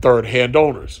second and third-hand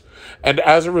owners. And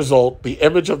as a result, the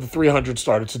image of the 300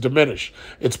 started to diminish.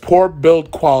 Its poor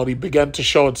build quality began to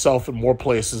show itself in more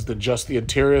places than just the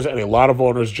interiors, and a lot of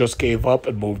owners just gave up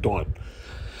and moved on.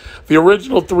 The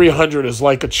original 300 is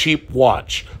like a cheap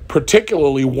watch,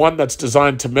 particularly one that's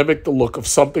designed to mimic the look of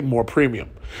something more premium.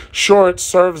 Sure, it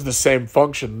serves the same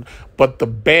function, but the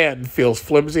band feels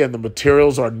flimsy and the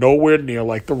materials are nowhere near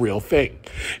like the real thing.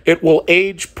 It will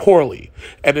age poorly,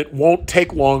 and it won't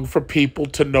take long for people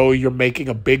to know you're making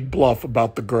a big bluff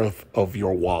about the girth of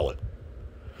your wallet.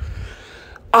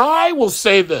 I will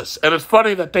say this, and it's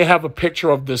funny that they have a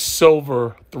picture of this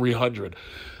silver 300.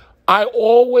 I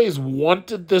always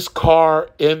wanted this car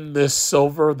in this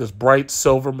silver, this bright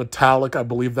silver metallic. I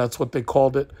believe that's what they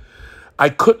called it. I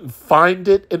couldn't find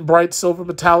it in bright silver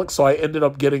metallic, so I ended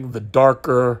up getting the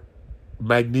darker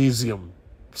magnesium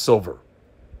silver.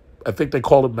 I think they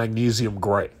called it magnesium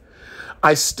gray.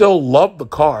 I still love the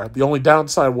car. The only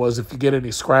downside was if you get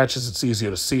any scratches, it's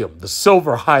easier to see them. The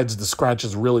silver hides the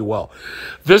scratches really well.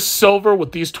 This silver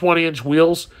with these 20-inch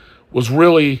wheels was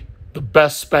really the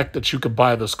best spec that you could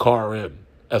buy this car in,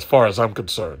 as far as I'm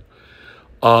concerned.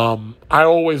 I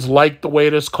always liked the way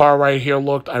this car right here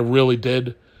looked. I really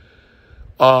did.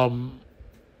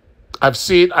 I've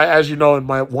seen, as you know, in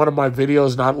one of my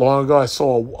videos not long ago, I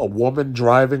saw a woman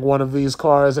driving one of these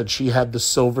cars, and she had the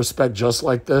silver spec just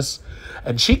like this,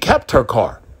 and she kept her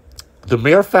car. The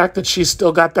mere fact that she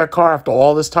still got that car after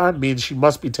all this time means she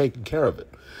must be taking care of it.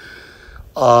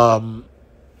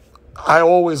 I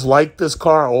always liked this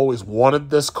car. I always wanted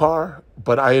this car,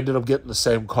 but I ended up getting the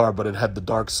same car, but it had the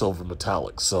dark silver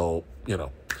metallic. So, you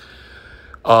know.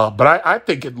 But I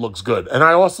think it looks good. And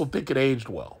I also think it aged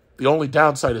well. The only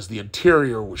downside is the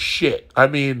interior was shit. I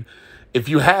mean, if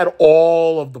you had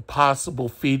all of the possible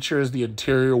features, the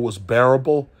interior was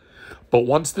bearable. But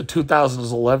once the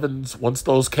 2011s, once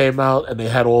those came out and they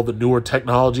had all the newer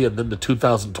technology, and then the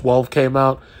 2012 came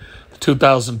out,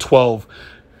 2012...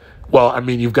 Well, I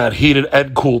mean, you've got heated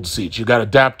and cooled seats. You've got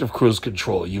adaptive cruise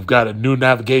control. You've got a new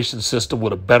navigation system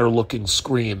with a better-looking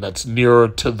screen that's nearer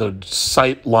to the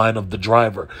sight line of the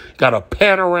driver. You've got a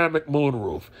panoramic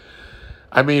moonroof.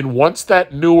 I mean, once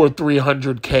that newer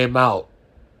 300 came out,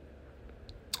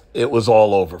 it was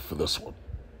all over for this one.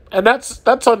 And that's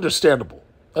understandable.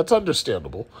 That's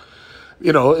understandable.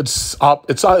 You know, it's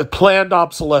planned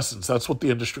obsolescence. That's what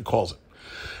the industry calls it.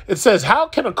 It says, how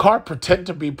can a car pretend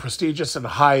to be prestigious and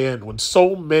high-end when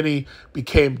so many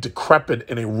became decrepit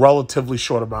in a relatively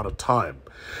short amount of time?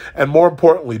 And more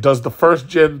importantly, does the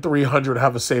first-gen 300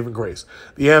 have a saving grace?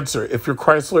 The answer, if your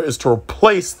Chrysler, is to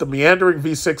replace the meandering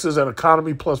V6s and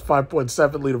economy plus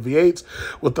 5.7-liter V8s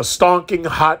with the stonking,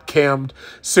 hot-cammed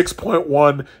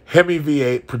 6.1 Hemi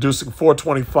V8 producing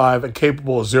 425 and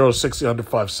capable of 0-60 under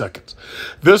 5 seconds.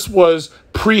 This was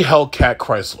pre-Hellcat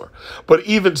Chrysler. But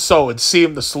even so, it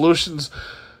seemed the solutions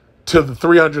to the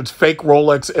 300's fake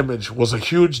Rolex image was a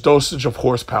huge dosage of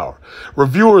horsepower.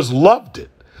 Reviewers loved it,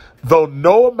 though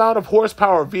no amount of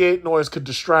horsepower or V8 noise could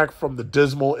distract from the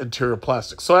dismal interior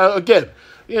plastic. So again,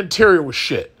 the interior was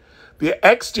shit. The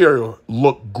exterior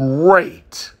looked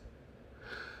great.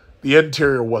 The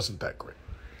interior wasn't that great.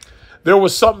 There were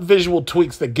some visual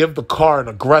tweaks that give the car an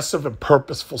aggressive and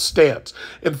purposeful stance.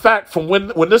 In fact, from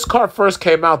when this car first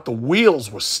came out, the wheels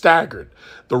were staggered.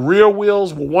 The rear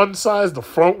wheels were one size, the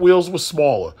front wheels were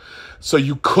smaller. So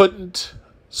you couldn't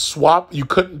swap, you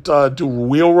couldn't do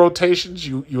wheel rotations.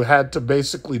 You had to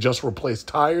basically just replace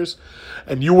tires.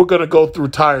 And you were going to go through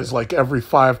tires like every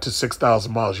 5,000 to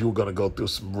 6,000 miles. You were going to go through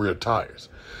some rear tires.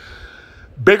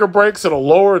 Bigger brakes and a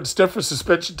lower and stiffer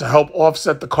suspension to help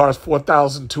offset the car's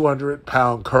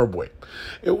 4,200-pound curb weight.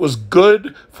 It was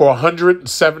good for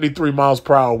 173 miles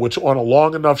per hour, which on a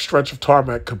long enough stretch of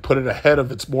tarmac could put it ahead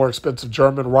of its more expensive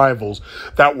German rivals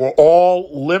that were all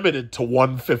limited to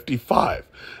 155.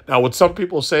 Now, what some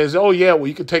people say is, oh, yeah, well,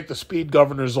 you can take the speed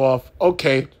governors off.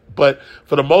 Okay, but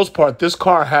for the most part, this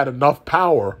car had enough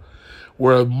power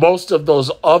where most of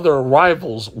those other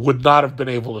rivals would not have been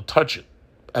able to touch it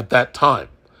at that time.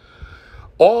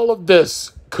 All of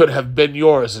this could have been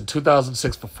yours in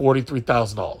 2006 for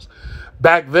 $43,000.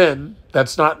 Back then,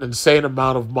 that's not an insane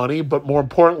amount of money, but more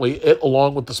importantly, it,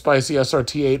 along with the spicy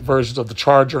SRT8 versions of the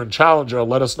Charger and Challenger,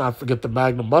 let us not forget the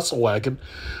Magnum Muscle Wagon,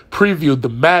 previewed the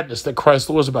madness that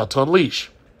Chrysler was about to unleash.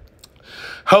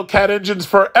 Hellcat engines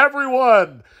for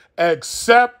everyone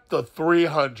except the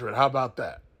 300. How about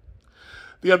that?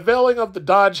 The unveiling of the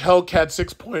Dodge Hellcat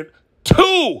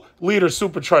 6.2-liter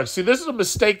supercharged. See, this is a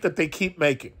mistake that they keep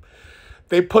making.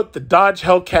 They put the Dodge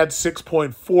Hellcat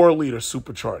 6.4-liter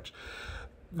supercharged.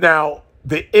 Now,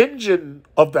 the engine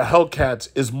of the Hellcats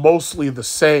is mostly the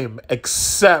same,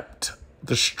 except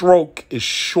the stroke is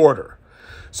shorter.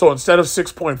 So instead of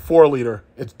 6.4-liter,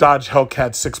 it's Dodge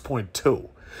Hellcat 6.2.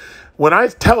 When I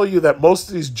tell you that most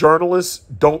of these journalists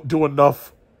don't do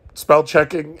enough spell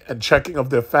checking and checking of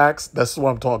their facts, that's what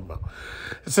I'm talking about.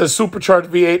 It says supercharged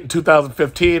V8 in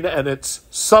 2015, and its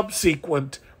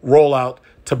subsequent rollout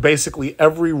to basically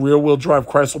every rear-wheel drive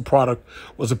Chrysler product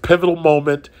was a pivotal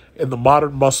moment in the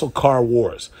modern muscle car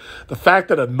wars. The fact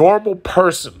that a normal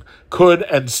person could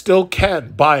and still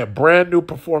can buy a brand new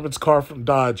performance car from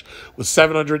Dodge with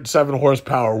 707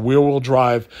 horsepower, rear-wheel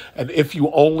drive, and if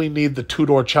you only need the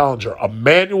two-door Challenger, a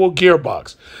manual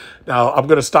gearbox. Now, I'm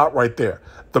going to stop right there.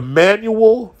 The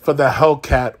manual for the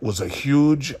Hellcat was a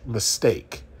huge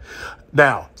mistake.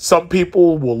 Now, some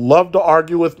people will love to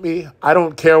argue with me. I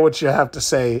don't care what you have to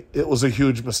say. It was a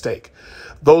huge mistake.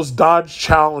 Those Dodge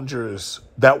Challengers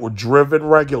that were driven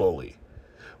regularly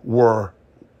were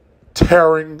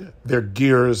tearing their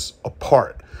gears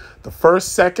apart. The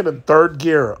first, second, and third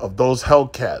gear of those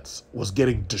Hellcats was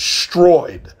getting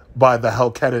destroyed by the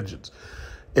Hellcat engines.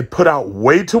 It put out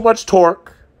way too much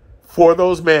torque for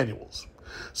those manuals.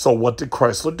 So what did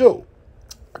Chrysler do?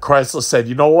 Chrysler said,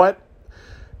 you know what?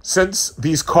 Since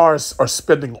these cars are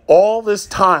spending all this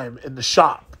time in the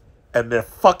shop and they're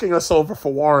fucking us over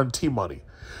for warranty money,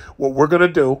 what we're going to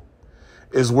do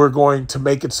is we're going to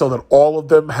make it so that all of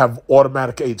them have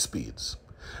automatic 8-speeds.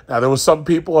 Now, there were some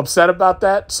people upset about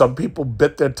that. Some people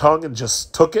bit their tongue and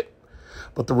just took it.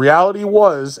 But the reality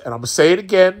was, and I'm going to say it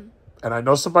again, and I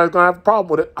know somebody's going to have a problem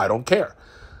with it. I don't care.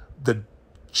 The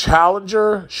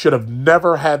Challenger should have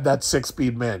never had that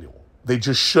 6-speed manual. They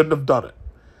just shouldn't have done it.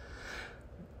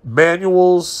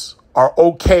 Manuals are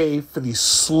okay for these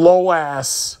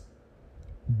slow-ass,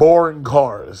 boring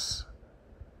cars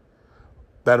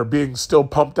that are being still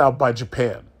pumped out by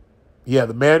Japan. Yeah,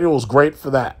 the manual is great for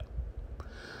that,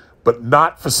 but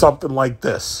not for something like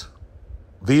this.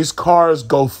 These cars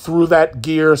go through that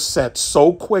gear set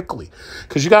so quickly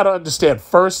because you got to understand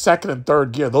first, second, and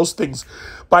third gear. Those things,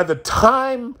 by the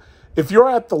time, if you're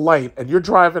at the light and you're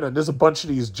driving and there's a bunch of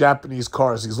these Japanese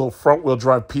cars, these little front-wheel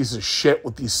drive pieces of shit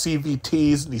with these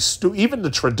CVTs and these even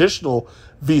the traditional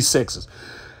V6s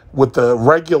with the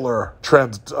regular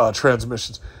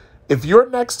transmissions, if you're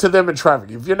next to them in traffic,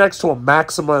 if you're next to a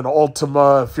Maxima and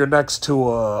Altima, if you're next to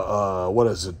a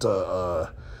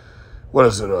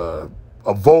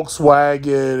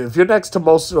Volkswagen, if you're next to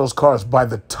most of those cars, by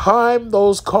the time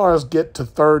those cars get to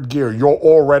third gear, you're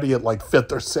already at like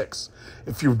fifth or sixth.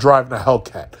 If you're driving a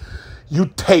Hellcat, you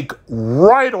take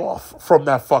right off from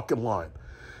that fucking line.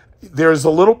 There's a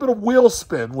little bit of wheel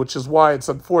spin, which is why it's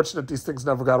unfortunate these things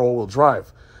never got all-wheel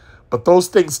drive. But those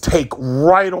things take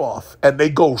right off, and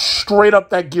they go straight up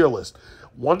that gear list.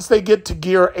 Once they get to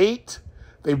gear 8,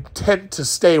 they tend to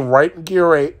stay right in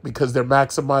gear 8 because they're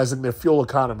maximizing their fuel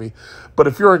economy. But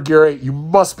if you're in gear 8, you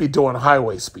must be doing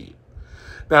highway speed.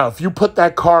 Now, if you put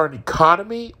that car in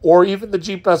economy, or even the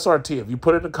Jeep SRT, if you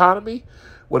put it in economy,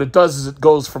 what it does is it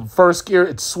goes from first gear,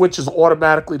 it switches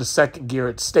automatically to second gear,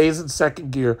 it stays in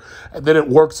second gear, and then it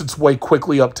works its way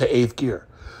quickly up to 8th gear.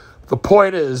 The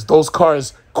point is, those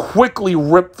cars quickly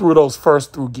rip through those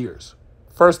first 3 gears.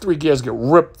 First 3 gears get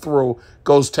ripped through,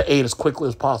 goes to 8 as quickly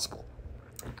as possible.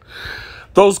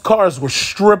 Those cars were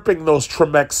stripping those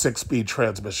Tremec 6-speed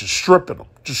transmissions, stripping them,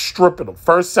 just stripping them.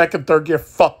 First, second, third gear,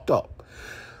 fucked up.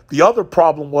 The other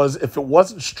problem was if it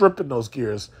wasn't stripping those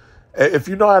gears, if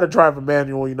you know how to drive a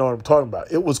manual, you know what I'm talking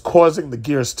about. It was causing the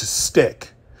gears to stick.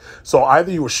 So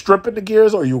either you were stripping the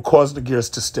gears or you were causing the gears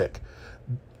to stick.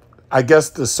 I guess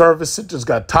the service centers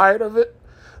got tired of it,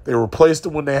 They replaced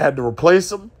them when they had to replace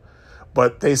them.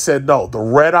 But they said, no, the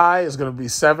red eye is going to be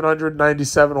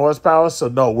 797 horsepower. So,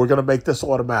 no, we're going to make this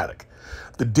automatic.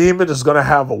 The Demon is going to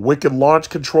have a wicked launch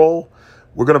control.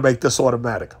 We're going to make this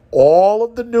automatic. All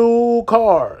of the new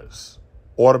cars,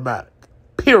 automatic,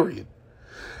 period.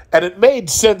 And it made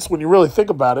sense when you really think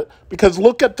about it, because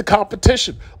look at the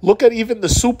competition. Look at even the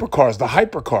supercars, the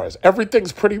hypercars.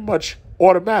 Everything's pretty much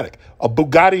automatic. A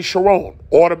Bugatti Chiron,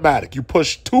 automatic. You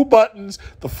push 2 buttons,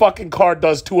 the fucking car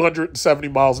does 270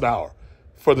 miles an hour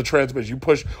for the transmission.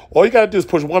 All you got to do is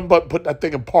push 1 button, put that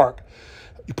thing in park.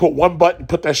 You put 1 button,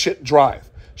 put that shit in drive.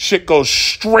 Shit goes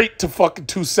straight to fucking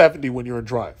 270 when you're in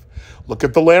drive. Look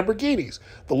at the Lamborghinis.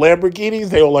 The Lamborghinis,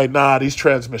 they were like, nah, these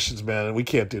transmissions, man, we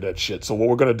can't do that shit. So what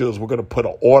we're going to do is we're going to put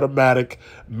an automatic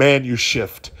manu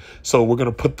shift. So we're going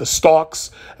to put the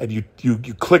stalks, and you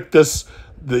click this,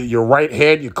 your right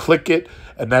hand, you click it,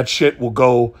 and that shit will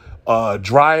go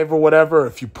drive or whatever.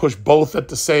 If you push both at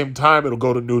the same time, it'll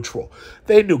go to neutral.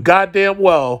 They knew goddamn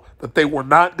well that they were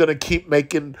not going to keep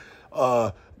making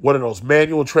one of those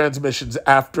manual transmissions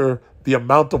after the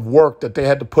amount of work that they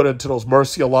had to put into those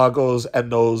Murcielagos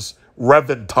and those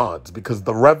Reventons, because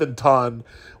the Reventon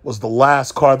was the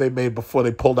last car they made before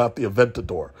they pulled out the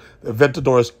Aventador. The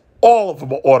Aventadors, all of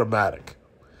them are automatic.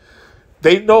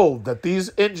 They know that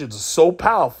these engines are so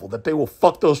powerful that they will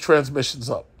fuck those transmissions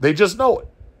up. They just know it.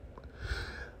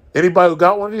 Anybody who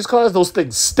got one of these cars, those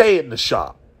things stay in the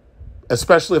shop,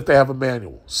 especially if they have a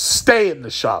manual. Stay in the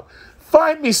shop.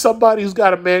 Find me somebody who's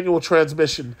got a manual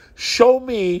transmission. Show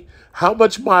me how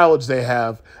much mileage they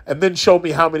have, and then show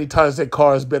me how many times their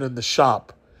car has been in the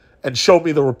shop, and show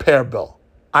me the repair bill.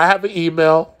 I have an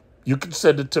email. You can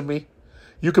send it to me.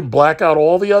 You can black out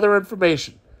all the other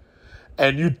information,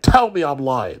 and you tell me I'm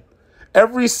lying.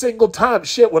 Every single time,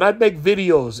 shit, when I'd make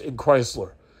videos in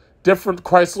Chrysler, different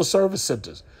Chrysler service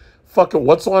centers, fucking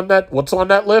what's on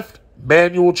that lift?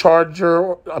 Manual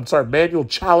Challenger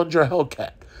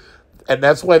Hellcat. And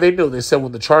that's why they knew. They said,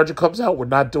 when the Charger comes out, we're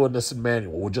not doing this in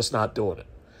manual. We're just not doing it.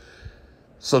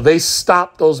 So they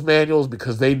stopped those manuals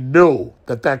because they knew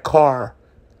that car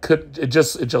couldn't,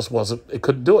 it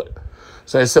couldn't do it.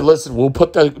 So they said, listen, we'll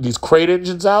put these crate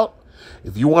engines out.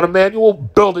 If you want a manual,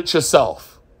 build it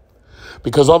yourself.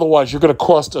 Because otherwise you're going to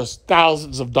cost us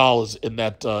thousands of dollars in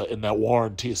that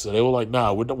warranty. So they were like,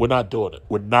 nah, we're not doing it.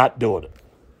 We're not doing it.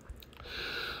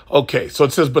 Okay, so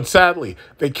it says, but sadly,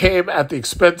 they came at the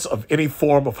expense of any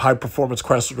form of high-performance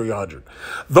Chrysler 300.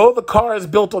 Though the car is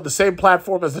built on the same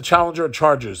platform as the Challenger and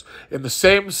Chargers, in the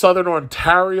same Southern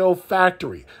Ontario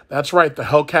factory, that's right, the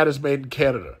Hellcat is made in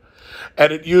Canada,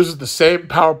 and it uses the same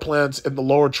power plants in the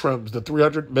lower trims. The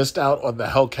 300 missed out on the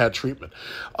Hellcat treatment.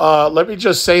 Let me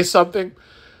just say something.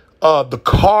 The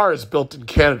car is built in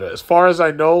Canada. As far as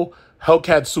I know,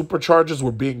 Hellcat superchargers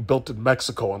were being built in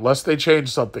Mexico. Unless they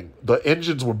changed something, the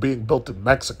engines were being built in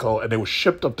Mexico, and they were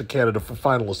shipped up to Canada for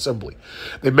final assembly.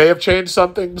 They may have changed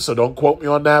something, so don't quote me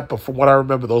on that, but from what I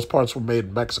remember, those parts were made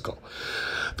in Mexico.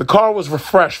 The car was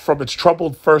refreshed from its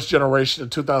troubled first generation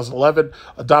in 2011,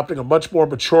 adopting a much more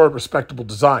mature and respectable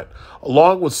design,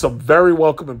 along with some very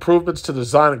welcome improvements to the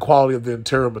design and quality of the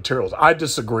interior materials. I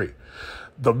disagree.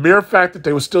 The mere fact that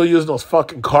they were still using those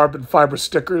fucking carbon fiber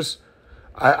stickers,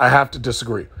 I have to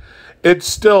disagree. It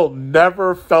still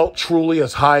never felt truly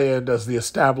as high-end as the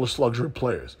established luxury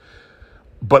players.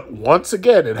 But once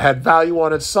again, it had value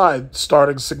on its side,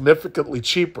 starting significantly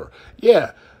cheaper.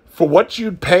 Yeah, for what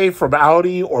you'd pay from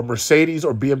Audi or Mercedes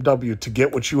or BMW to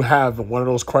get what you have in one of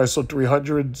those Chrysler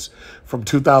 300s from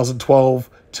 2012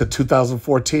 to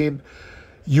 2014,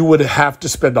 you would have to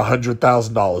spend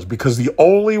 $100,000, because the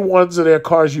only ones of their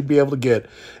cars you'd be able to get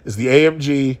is the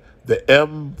AMG, the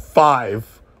M5,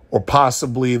 or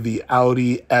possibly the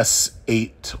Audi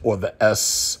S8 or the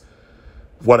S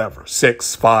whatever,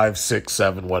 6, 5, 6,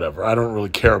 7, whatever. I don't really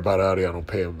care about Audi. I don't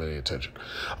pay them any attention.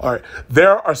 All right.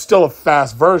 There was still a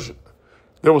fast version,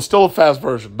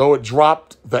 though it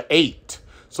dropped the 8.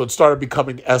 So it started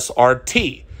becoming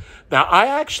SRT. Now, I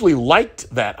actually liked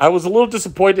that. I was a little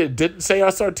disappointed it didn't say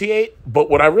SRT8, but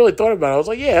when I really thought about it, I was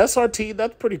like, yeah, SRT,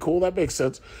 that's pretty cool. That makes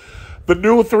sense. The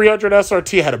new 300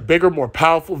 SRT had a bigger, more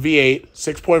powerful V8,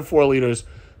 6.4 liters,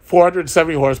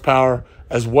 470 horsepower,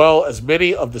 as well as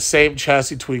many of the same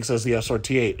chassis tweaks as the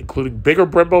SRT8, including bigger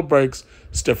Brembo brakes,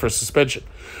 stiffer suspension.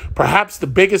 Perhaps the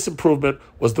biggest improvement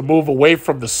was the move away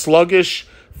from the sluggish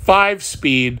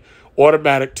 5-speed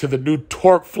automatic to the new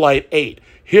Torque Flight 8.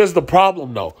 Here's the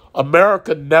problem, though.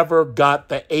 America never got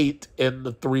the 8 in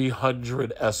the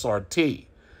 300 SRT.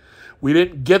 We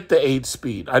didn't get the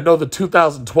 8-speed. I know the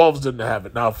 2012s didn't have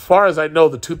it. Now, as far as I know,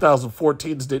 the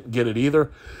 2014s didn't get it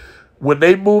either. When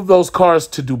they moved those cars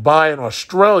to Dubai and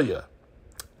Australia,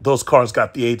 those cars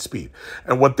got the 8-speed.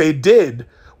 And what they did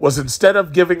was, instead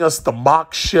of giving us the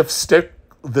Mach shift stick,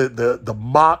 the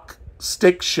Mach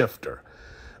stick shifter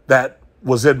that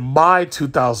was in my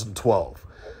 2012,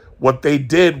 what they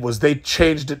did was they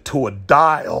changed it to a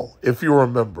dial, if you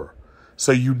remember.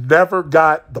 So you never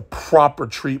got the proper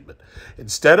treatment.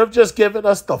 Instead of just giving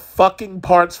us the fucking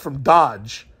parts from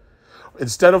Dodge,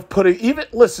 instead of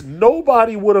listen,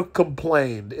 nobody would have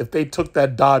complained if they took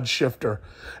that Dodge shifter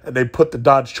and they put the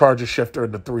Dodge Charger shifter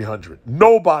in the 300.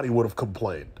 Nobody would have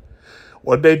complained.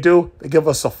 What they do, they give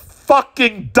us a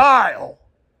fucking dial.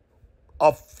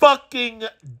 A fucking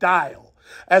dial.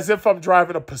 As if I'm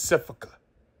driving a Pacifica.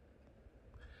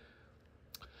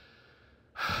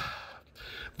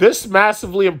 This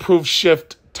massively improves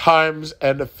shift times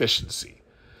and efficiency.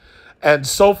 And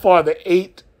so far, the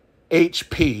 8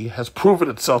 HP has proven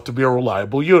itself to be a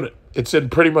reliable unit. It's in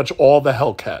pretty much all the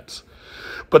Hellcats.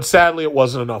 But sadly, it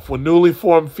wasn't enough. When newly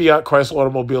formed Fiat Chrysler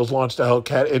Automobiles launched the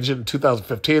Hellcat engine in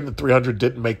 2015, the 300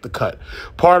 didn't make the cut.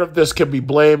 Part of this can be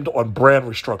blamed on brand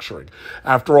restructuring.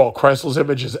 After all, Chrysler's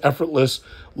image is effortless,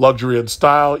 luxury and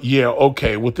style. Yeah,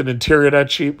 okay. With an interior that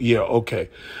cheap? Yeah, okay.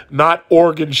 Not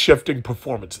organ-shifting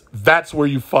performance. That's where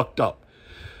you fucked up.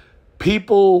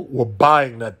 People were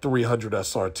buying that 300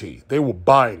 SRT. They were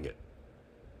buying it.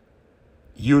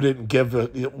 You didn't give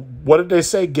what did they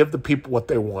say? Give the people what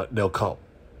they want and they'll come.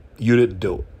 You didn't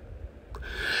do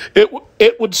it.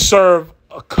 It would serve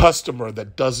a customer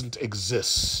that doesn't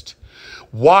exist.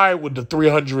 Why would the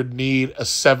 300 need a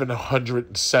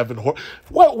 707 horse?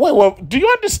 Wait, do you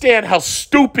understand how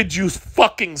stupid you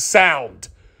fucking sound?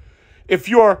 If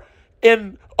you're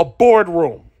in a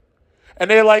boardroom and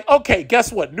they're like, okay,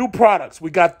 guess what? New products. We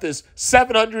got this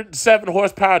 707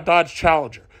 horsepower Dodge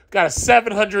Challenger. Got a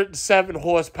 707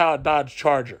 horsepower Dodge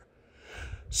Charger.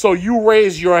 So you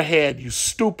raise your hand, you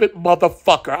stupid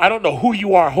motherfucker. I don't know who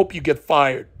you are. I hope you get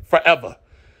fired forever.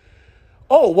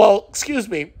 Oh, well, excuse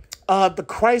me. The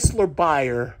Chrysler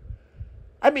buyer,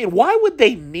 I mean, why would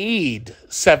they need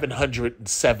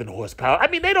 707 horsepower? I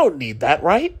mean, they don't need that,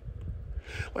 right?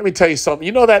 Let me tell you something.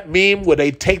 You know that meme where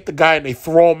they take the guy and they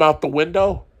throw him out the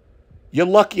window? You're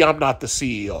lucky I'm not the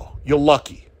CEO. You're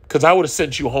lucky, because I would have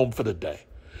sent you home for the day.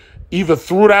 Either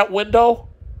through that window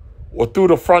or through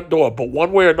the front door. But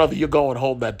one way or another, you're going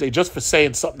home that day just for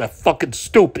saying something that fucking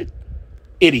stupid.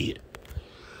 Idiot.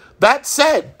 That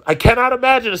said, I cannot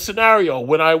imagine a scenario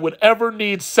when I would ever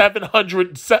need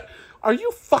 707. Are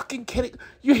you fucking kidding?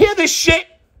 You hear this shit?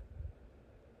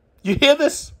 You hear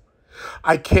this?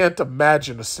 I can't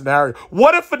imagine a scenario.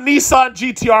 What if a Nissan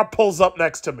GTR pulls up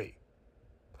next to me?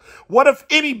 What if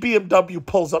any BMW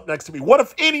pulls up next to me? What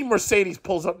if any Mercedes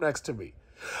pulls up next to me?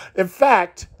 In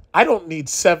fact, I don't need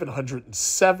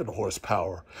 707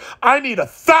 horsepower. I need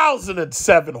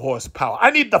 1,007 horsepower.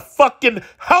 I need the fucking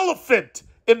elephant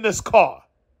in this car.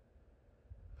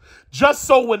 Just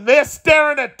so when they're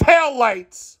staring at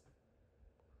taillights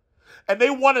and they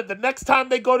wanted the next time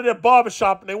they go to their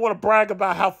barbershop and they want to brag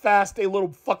about how fast their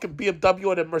little fucking BMW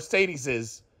or their Mercedes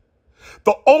is,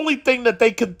 the only thing that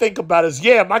they can think about is,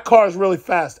 yeah, my car is really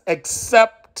fast,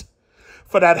 except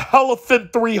for that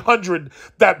elephant 300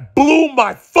 that blew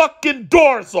my fucking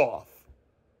doors off.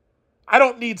 I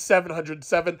don't need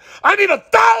 707. I need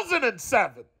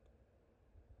 1,007.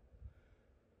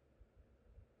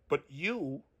 But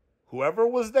you, whoever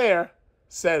was there,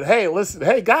 said, hey, listen,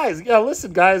 hey, guys,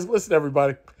 listen,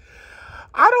 everybody.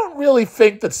 I don't really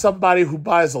think that somebody who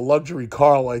buys a luxury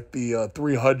car like the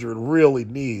 300 really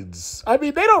needs, I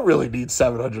mean, they don't really need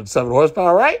 707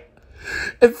 horsepower, right?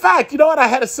 In fact, you know what? I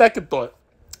had a second thought.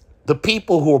 The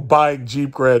people who are buying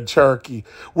Jeep Grand Cherokee,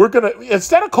 we're going to,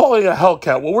 instead of calling it a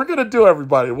Hellcat, what we're going to do,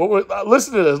 everybody,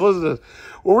 listen to this.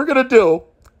 What we're going to do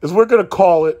is we're going to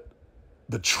call it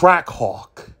the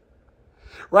Trackhawk,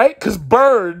 right? Because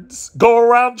birds go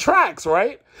around tracks,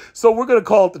 right? So we're going to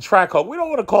call it the Trackhawk. We don't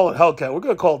want to call it Hellcat. We're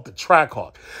going to call it the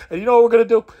Trackhawk. And you know what we're going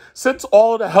to do? Since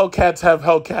all of the Hellcats have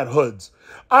Hellcat hoods,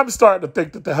 I'm starting to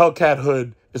think that the Hellcat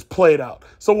hood is played out.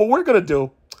 So what we're going to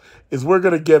do is we're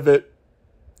going to give it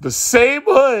the same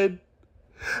hood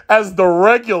as the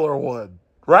regular one,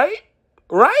 right?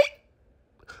 Right?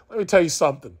 Let me tell you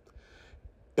something.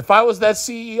 If I was that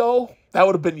CEO, that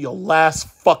would have been your last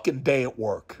fucking day at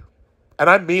work. And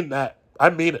I mean that. I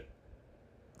mean it.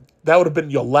 That would have been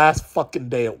your last fucking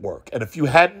day at work. And if you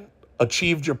hadn't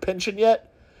achieved your pension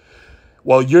yet,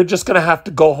 well, you're just going to have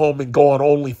to go home and go on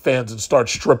OnlyFans and start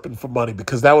stripping for money,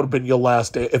 because that would have been your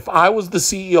last day. If I was the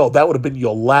CEO, that would have been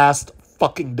your last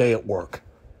fucking day at work.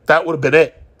 That would have been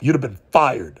it. You'd have been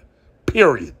fired.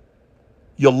 Period.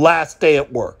 Your last day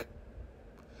at work.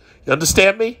 You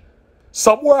understand me?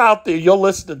 Somewhere out there, you're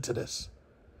listening to this.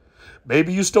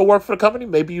 Maybe you still work for the company.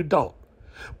 Maybe you don't.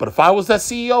 But if I was that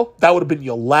CEO, that would have been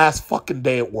your last fucking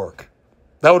day at work.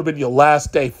 That would have been your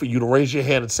last day for you to raise your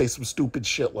hand and say some stupid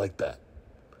shit like that.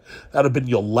 That would have been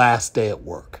your last day at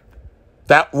work.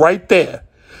 That right there,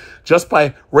 just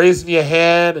by raising your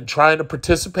hand and trying to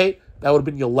participate, that would have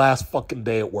been your last fucking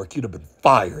day at work. You'd have been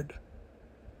fired.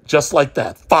 Just like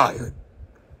that, fired.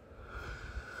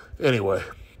 Anyway.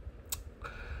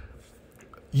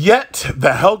 Yet, the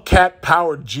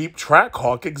Hellcat-powered Jeep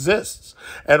Trackhawk exists,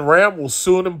 and Ram will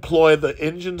soon employ the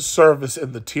engine service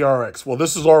in the TRX. Well,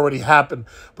 this has already happened,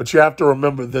 but you have to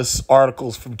remember this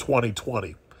article's from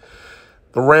 2020.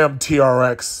 The Ram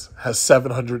TRX has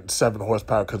 707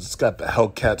 horsepower because it's got the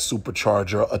Hellcat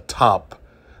supercharger atop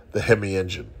the Hemi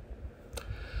engine.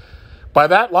 By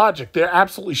that logic, there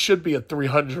absolutely should be a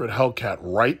 300 Hellcat,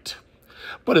 right?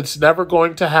 But it's never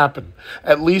going to happen,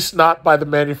 at least not by the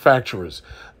manufacturers.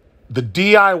 The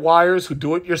DIYers who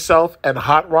do it yourself and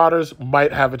hot rodders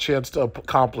might have a chance to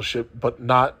accomplish it, but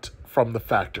not from the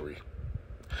factory.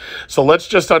 So let's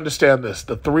just understand this.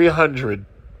 The 300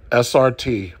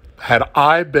 SRT, had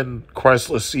I been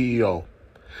Chrysler CEO,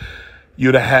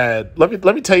 you'd have had, let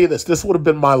me tell you this, this would have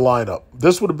been my lineup.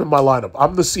 This would have been my lineup.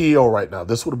 I'm the CEO right now.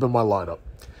 This would have been my lineup.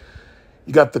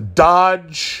 You got the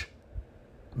Dodge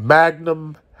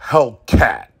Magnum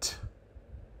Hellcat,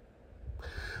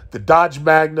 the Dodge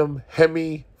Magnum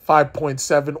Hemi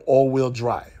 5.7 all-wheel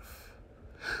drive,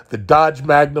 the Dodge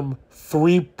Magnum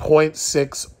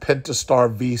 3.6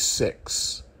 Pentastar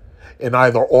V6 in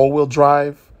either all-wheel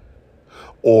drive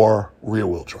or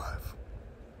rear-wheel drive.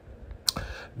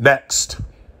 Next,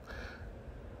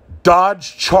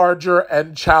 Dodge Charger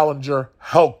and Challenger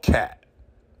Hellcat.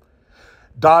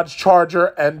 Dodge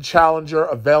Charger and Challenger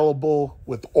available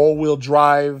with all-wheel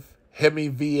drive, Hemi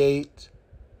V8,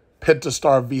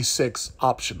 Pentastar V6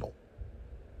 optional.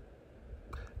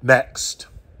 Next,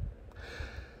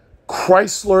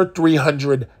 Chrysler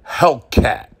 300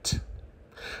 Hellcat.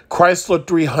 Chrysler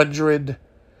 300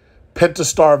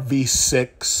 Pentastar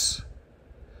V6.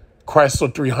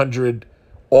 Chrysler 300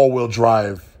 all-wheel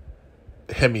drive,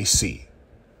 Hemi C.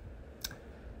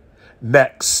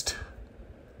 Next,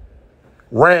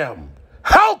 Ram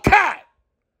Hellcat.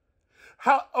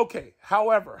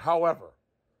 However,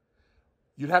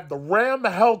 you'd have the Ram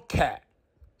Hellcat,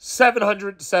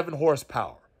 707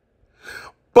 horsepower.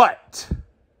 But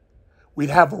we'd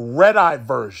have a red-eye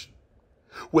version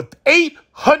with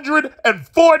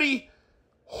 840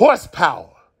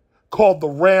 horsepower called the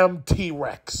Ram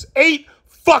T-Rex.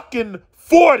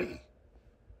 840.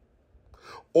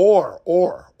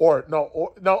 Yes.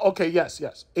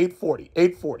 840,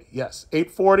 yes.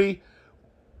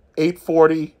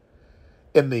 840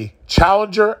 in the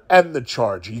Challenger and the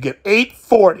Charger. You get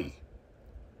 840.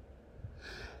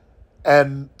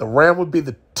 And the Ram would be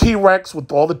the T-Rex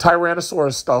with all the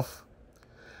Tyrannosaurus stuff.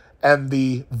 And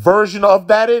the version of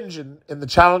that engine in the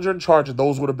Challenger and Charger,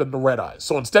 those would have been the red eyes.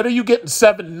 So instead of you getting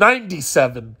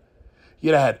 797,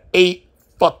 you'd have had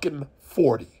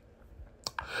 840.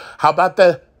 How about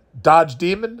the Dodge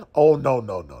Demon? Oh, no.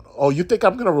 Oh, you think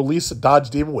I'm going to release a Dodge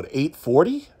Demon with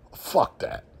 840? Fuck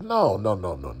that. No.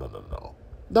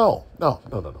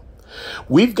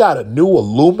 We've got a new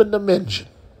aluminum engine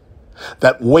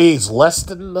that weighs less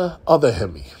than the other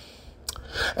Hemi.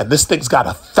 And this thing's got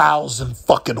 1,000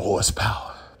 fucking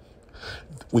horsepower.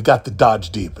 We got the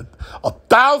Dodge Demon.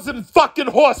 1,000 fucking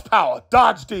horsepower,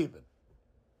 Dodge Demon.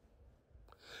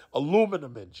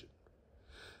 Aluminum engine.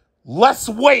 Less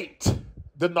weight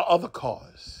than the other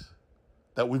cars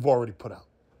that we've already put out.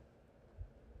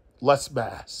 Less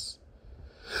mass.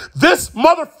 This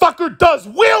motherfucker does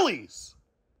wheelies.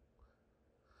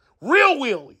 Real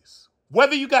wheelies.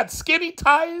 Whether you got skinny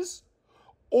tires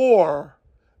or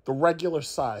the regular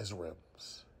size rims.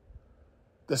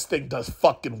 This thing does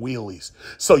fucking wheelies.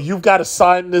 So you've got to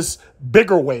sign this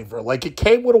bigger waiver. Like, it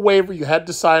came with a waiver. You had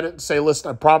to sign it and say,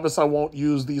 listen, I promise I won't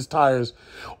use these tires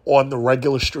on the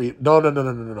regular street. No.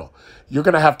 You're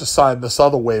going to have to sign this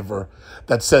other waiver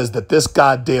that says that this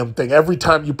goddamn thing, every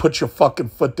time you put your fucking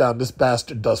foot down, this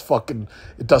bastard does fucking,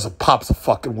 it pops a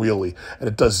fucking wheelie. And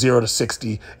it does 0 to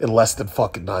 60 in less than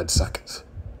fucking 9 seconds.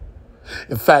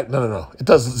 In fact, no. It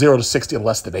does 0 to 60 in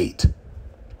less than 8.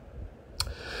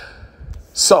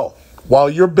 So, while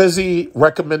you're busy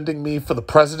recommending me for the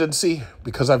presidency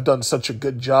because I've done such a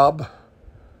good job,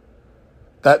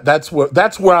 that's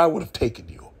where I would have taken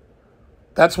you.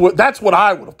 That's what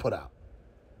I would have put out.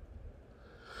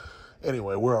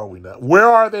 Anyway, where are we now? Where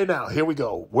are they now? Here we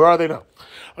go. Where are they now?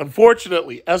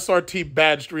 Unfortunately, SRT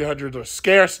badge 300s are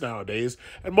scarce nowadays,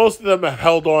 and most of them have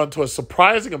held on to a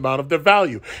surprising amount of their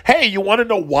value. Hey, you want to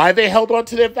know why they held on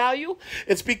to their value?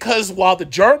 It's because while the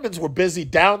Germans were busy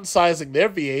downsizing their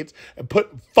V8s and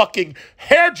putting fucking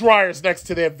hair dryers next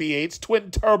to their V8s,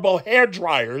 twin turbo hair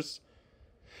dryers,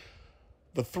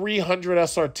 the 300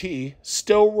 SRT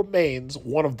still remains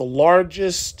one of the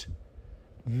largest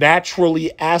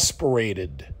naturally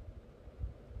aspirated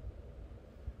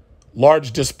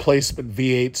large displacement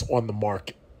V8s on the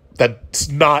market that's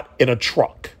not in a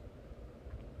truck.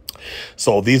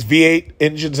 So these V8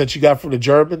 engines that you got from the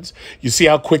Germans, you see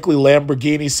how quickly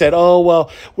Lamborghini said, "Oh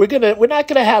well, we're not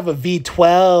gonna have a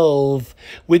V12.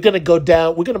 We're gonna go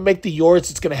down. We're gonna make the yours.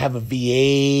 It's gonna have a V8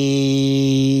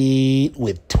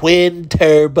 with twin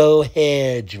turbo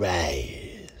hair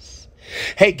dryers."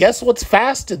 Hey, guess what's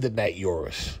faster than that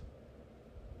yours?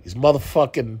 These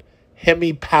motherfucking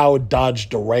Hemi-powered Dodge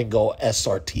Durango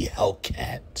SRT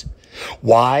Hellcat.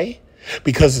 Why?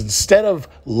 Because instead of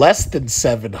less than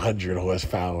 700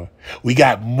 horsepower, we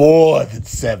got more than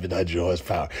 700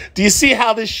 horsepower. Do you see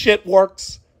how this shit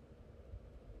works?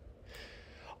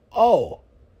 Oh,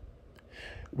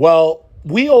 well,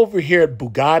 we over here at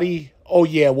Bugatti, oh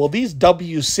yeah, well, these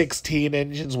W16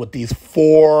 engines with these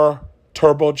 4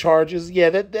 turbochargers, yeah,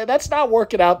 that's not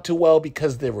working out too well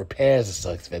because the repairs are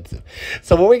so expensive.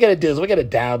 So what we're going to do is we're going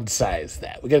to downsize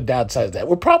that.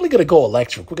 We're probably going to go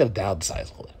electric. We're going to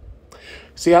downsize all that.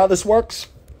 See how this works?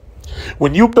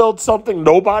 When you build something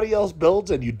nobody else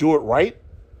builds and you do it right,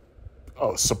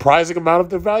 oh, surprising amount of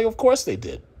their value? Of course they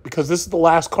did. Because this is the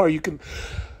last car you can...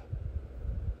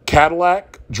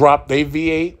 Cadillac dropped their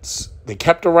V8s. They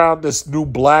kept around this new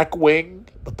black wing,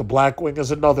 but the black wing is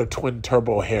another twin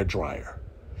turbo hairdryer.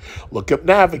 Look at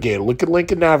Navigator. Look at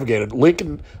Lincoln Navigator.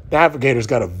 Lincoln Navigator's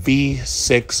got a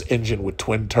V6 engine with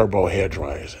twin turbo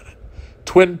hairdryers in it.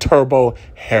 Twin turbo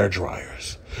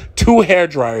hairdryers. 2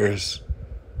 hairdryers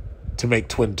to make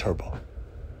twin turbo.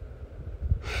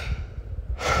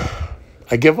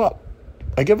 I give up.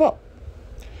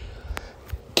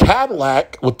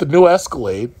 Cadillac, with the new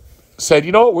Escalade, said,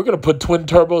 you know what, we're going to put twin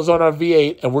turbos on our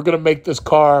V8 and we're going to make this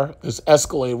car, this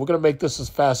Escalade, we're going to make this as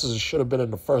fast as it should have been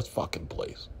in the first fucking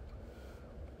place.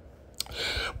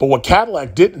 But what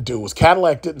Cadillac didn't do was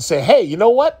Cadillac didn't say, hey, you know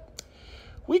what?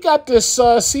 We got this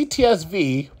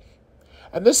CTS-V,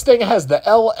 and this thing has the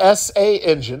LSA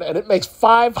engine, and it makes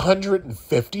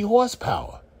 550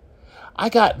 horsepower. I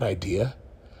got an idea.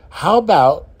 How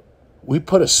about we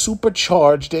put a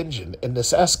supercharged engine in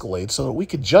this Escalade so that we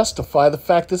could justify the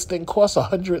fact this thing costs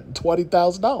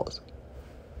 $120,000?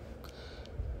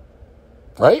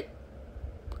 Right?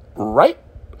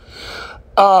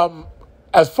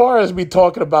 As far as me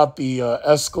talking about the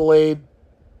Escalade,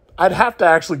 I'd have to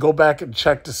actually go back and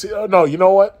check to see. Oh, no, you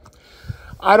know what?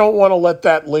 I don't want to let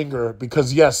that linger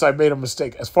because, yes, I made a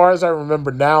mistake. As far as I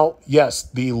remember now, yes,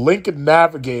 the Lincoln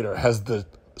Navigator has the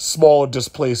smaller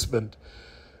displacement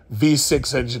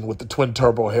V6 engine with the twin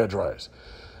turbo hairdryers.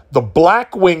 The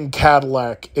Blackwing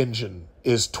Cadillac engine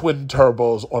is twin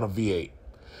turbos on a V8.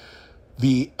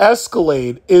 The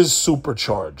Escalade is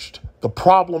supercharged. The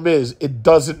problem is it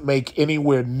doesn't make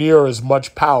anywhere near as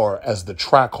much power as the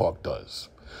Trackhawk does.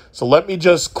 So let me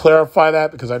just clarify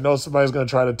that because I know somebody's going to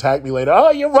try to attack me later. Oh,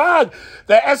 you're wrong.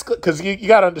 The Escalade, because you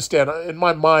got to understand, in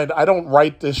my mind, I don't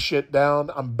write this shit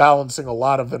down. I'm balancing a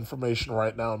lot of information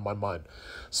right now in my mind.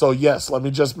 So yes, let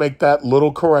me just make that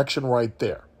little correction right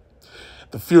there.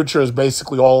 The future is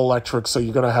basically all electric, so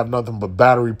you're going to have nothing but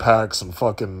battery packs and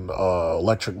fucking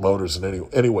electric motors.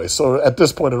 And anyway, so at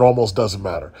this point, it almost doesn't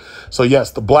matter. So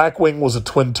yes, the Blackwing was a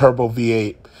twin-turbo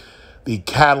V8. The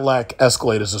Cadillac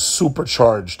Escalade is a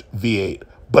supercharged V8,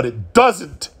 but it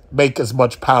doesn't make as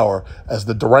much power as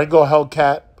the Durango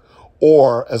Hellcat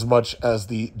or as much as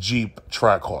the Jeep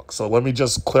Trackhawk. So let me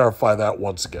just clarify that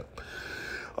once again.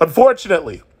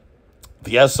 Unfortunately,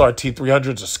 the SRT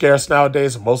 300s are scarce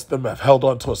nowadays, and most of them have held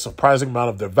on to a surprising amount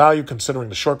of their value considering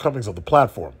the shortcomings of the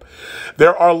platform.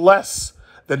 There are less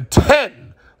than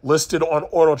 10 listed on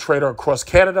AutoTrader across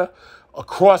Canada.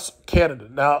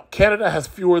 Now, Canada has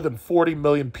fewer than 40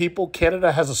 million people.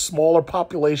 Canada has a smaller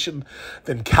population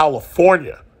than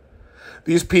California.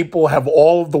 These people have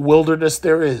all of the wilderness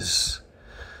there is,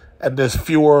 and there's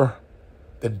fewer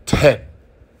than 10.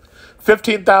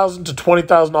 $15,000 to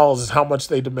 $20,000 is how much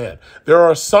they demand. There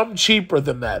are some cheaper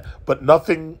than that, but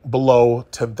nothing below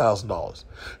 $10,000.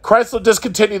 Chrysler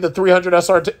discontinued the 300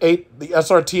 SRT8, the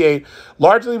SRT8,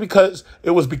 largely because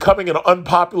it was becoming an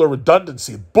unpopular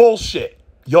redundancy. Bullshit.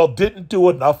 Y'all didn't do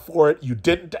enough for it. You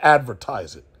didn't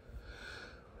advertise it.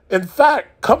 In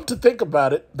fact, come to think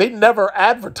about it, they never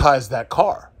advertised that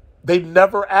car. They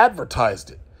never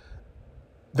advertised it.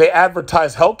 They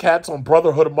advertised Hellcats on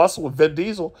Brotherhood of Muscle with Vin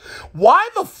Diesel. Why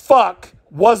the fuck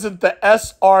wasn't the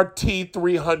SRT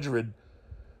 300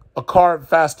 a car in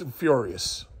Fast and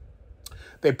Furious?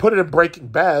 They put it in Breaking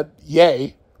Bad,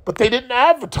 yay, but they didn't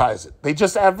advertise it. They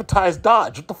just advertised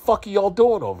Dodge. What the fuck are y'all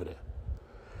doing over there?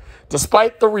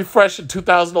 Despite the refresh in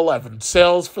 2011,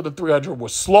 sales for the 300 were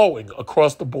slowing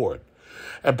across the board,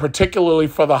 and particularly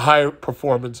for the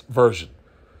high-performance version.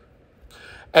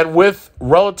 And with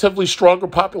relatively stronger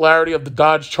popularity of the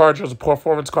Dodge Charger as a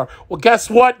performance car, well, guess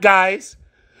what, guys?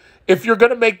 If you're going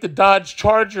to make the Dodge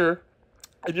Charger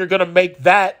and you're going to make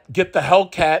that get the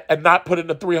Hellcat and not put in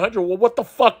the 300, well, what the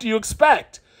fuck do you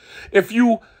expect? If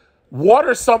you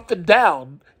water something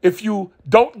down, if you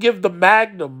don't give the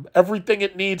Magnum everything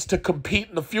it needs to compete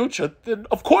in the future, then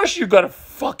of course you're going to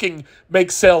fucking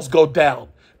make sales go down.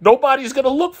 Nobody's going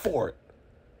to look for it.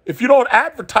 If you don't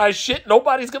advertise shit,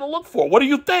 nobody's going to look for it. What do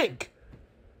you think?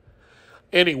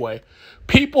 Anyway,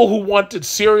 people who wanted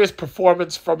serious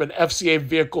performance from an FCA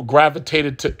vehicle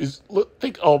gravitated to...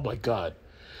 oh my God.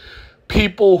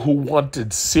 People who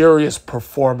wanted serious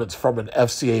performance from an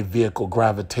FCA vehicle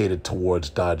gravitated towards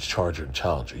Dodge Charger and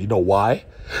Challenger. You know why?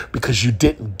 Because you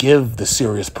didn't give the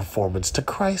serious performance to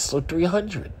Chrysler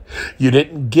 300. You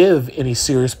didn't give any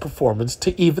serious performance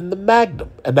to even the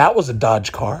Magnum. And that was a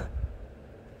Dodge car.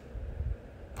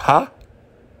 Huh?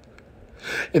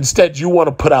 Instead, you want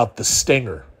to put out the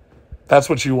Stinger. That's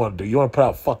what you want to do. You want to put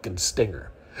out fucking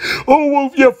Stinger. Oh,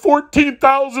 well, yeah,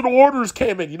 14,000 orders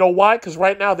came in. You know why? Because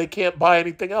right now they can't buy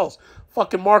anything else.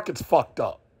 Fucking market's fucked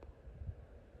up.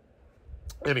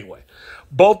 Anyway,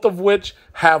 both of which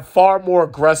have far more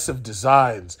aggressive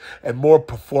designs and more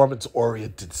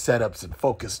performance-oriented setups and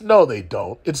focus. No, they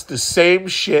don't. It's the same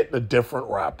shit in a different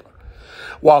wrapper.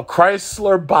 While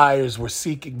Chrysler buyers were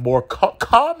seeking more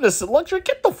calmness and luxury,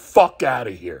 get the fuck out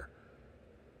of here.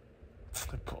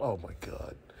 Oh, my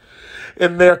God.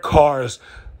 In their cars.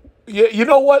 You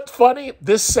know what's funny?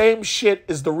 This same shit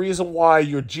is the reason why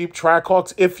your Jeep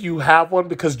Trackhawks, if you have one,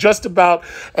 because just about,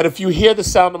 and if you hear the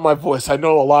sound of my voice, I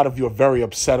know a lot of you are very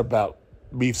upset about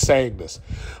me saying this.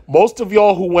 Most of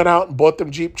y'all who went out and bought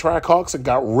them Jeep Trackhawks and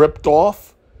got ripped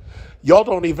off, y'all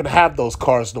don't even have those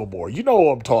cars no more. You know who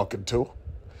I'm talking to.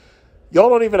 Y'all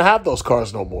don't even have those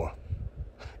cars no more.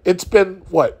 It's been,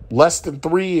 what, less than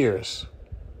 3 years.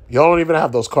 Y'all don't even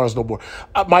have those cars no more.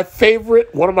 One of my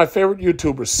favorite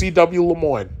YouTubers, CW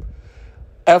Lemoyne,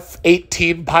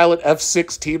 F-18 pilot,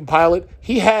 F-16 pilot,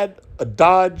 he had a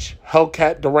Dodge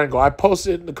Hellcat Durango. I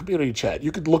posted it in the community chat.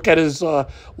 You could look at his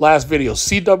last video,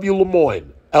 CW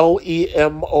Lemoyne,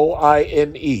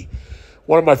 Lemoine.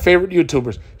 One of my favorite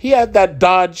YouTubers. He had that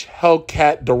Dodge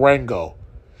Hellcat Durango.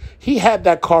 He had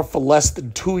that car for less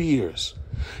than 2 years.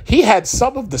 He had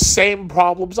some of the same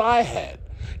problems I had.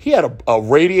 He had a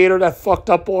radiator that fucked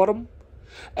up on him,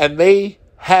 and they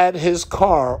had his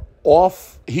car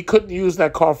off. He couldn't use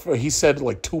that car for, he said,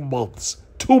 like 2 months.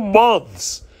 2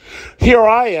 months. Here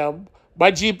I am, my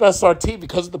Jeep SRT,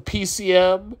 because of the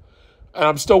PCM, and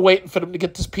I'm still waiting for them to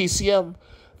get this PCM.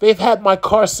 They've had my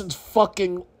car since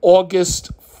fucking August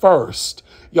 1st.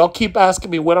 Y'all keep asking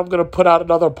me when I'm going to put out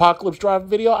another Apocalypse driving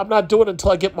video. I'm not doing it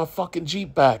until I get my fucking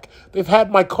Jeep back. They've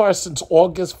had my car since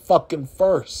August fucking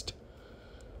 1st.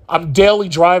 I'm daily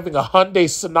driving a Hyundai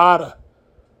Sonata.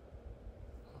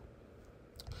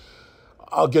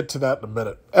 I'll get to that in a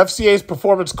minute. FCA's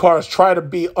performance cars try to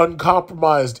be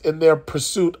uncompromised in their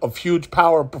pursuit of huge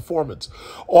power and performance,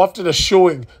 often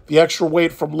eschewing the extra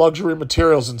weight from luxury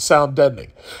materials and sound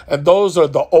deadening. And those are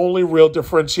the only real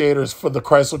differentiators for the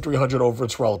Chrysler 300 over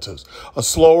its relatives. A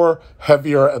slower,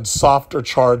 heavier, and softer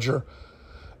Charger,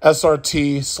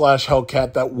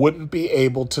 SRT/Hellcat that wouldn't be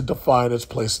able to define its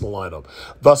place in the lineup.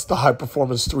 Thus, the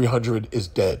high-performance 300 is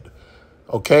dead.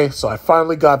 Okay, so I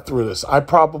finally got through this. I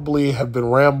probably have been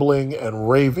rambling and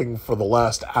raving for the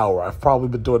last hour. I've probably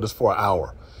been doing this for an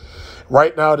hour.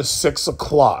 Right now it is 6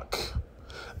 o'clock.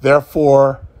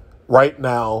 Therefore, right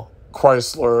now,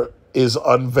 Chrysler is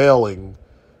unveiling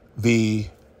the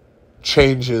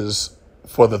changes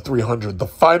for the 300. The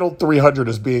final 300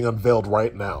 is being unveiled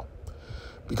right now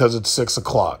because it's 6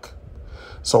 o'clock.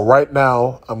 So right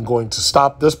now, I'm going to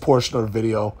stop this portion of the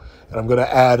video, and I'm going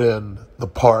to add in the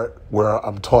part where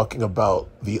I'm talking about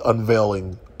the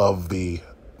unveiling of the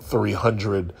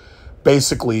 300.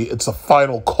 Basically, it's a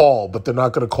final call, but they're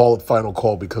not going to call it final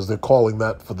call because they're calling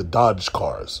that for the Dodge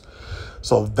cars.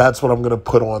 So that's what I'm going to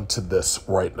put on to this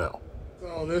right now.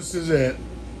 So this is it.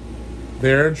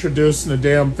 They're introducing the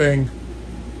damn thing.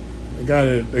 They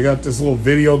got this little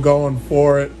video going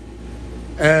for it.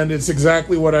 And it's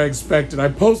exactly what I expected. I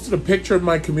posted a picture in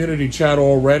my community chat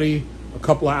already a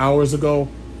couple of hours ago.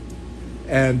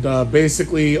 And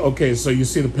basically, okay, so you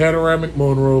see the panoramic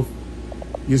moonroof.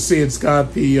 You see it's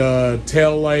got the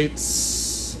tail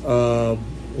lights.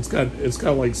 It's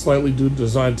got like slightly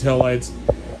designed tail lights.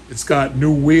 It's got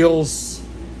new wheels.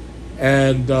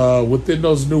 And within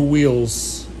those new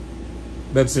wheels,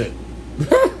 that's it.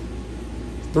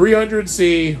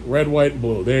 300C, red, white, and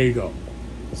blue. There you go.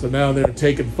 So now they're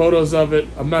taking photos of it.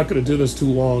 I'm not going to do this too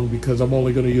long because I'm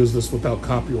only going to use this without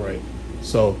copyright.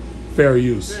 So, fair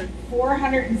use.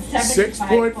 475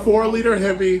 6.4 liter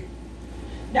heavy.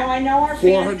 Now I know our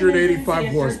 485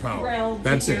 horsepower.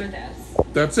 That's it.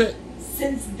 That's it.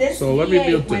 Since this so let me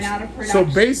mute went this. Out of production. So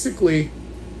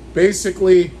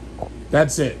basically,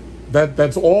 that's it.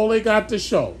 That's all they got to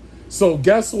show. So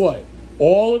guess what?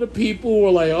 All of the people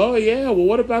were like, "Oh yeah, well,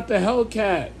 what about the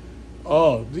Hellcat?"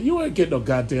 Oh, you ain't getting no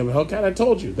goddamn Hellcat. I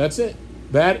told you. That's it.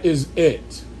 That is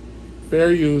it.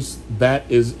 Fair use. That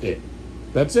is it.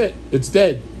 That's it. It's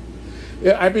dead.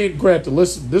 Yeah, I mean, granted,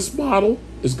 listen, this model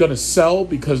is going to sell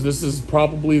because this is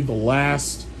probably the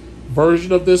last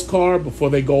version of this car before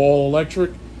they go all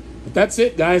electric. But that's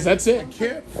it, guys. That's it. I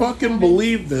can't fucking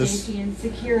believe this. Safety and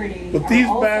security. But these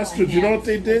bastards, you know what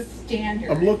they did?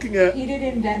 Standard. I'm looking at heated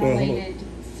and ventilated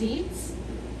seats.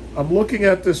 I'm looking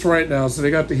at this right now. So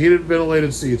they got the heated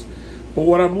ventilated seats. But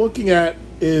what I'm looking at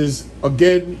is,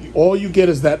 again, all you get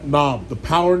is that knob.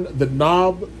 The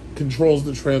knob controls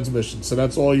the transmission. So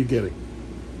that's all you're getting.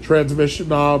 Transmission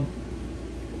knob.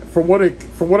 From what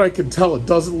I can tell, it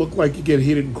doesn't look like you get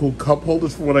heated and cooled cup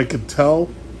holders from what I can tell.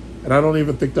 And I don't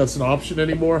even think that's an option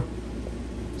anymore.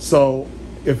 So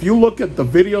if you look at the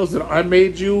videos that I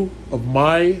made you of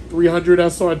my 300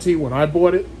 SRT when I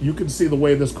bought it, you can see the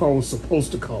way this car was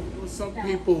supposed to come. There was some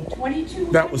people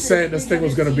that was saying this thing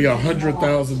was going to be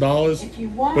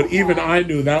 $100,000. But even I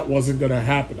knew that wasn't going to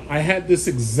happen. I had this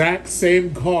exact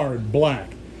same car in black.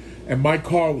 And my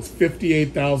car was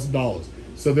 $58,000.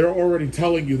 So they're already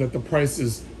telling you that the price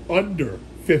is under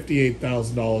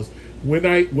 $58,000. When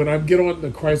I get on the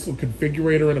Chrysler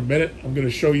configurator in a minute, I'm going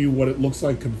to show you what it looks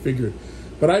like configured.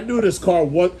 But I knew this car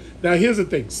was... Now, here's the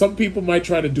thing. Some people might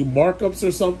try to do markups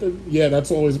or something. Yeah,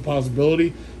 that's always a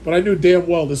possibility. But I knew damn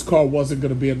well this car wasn't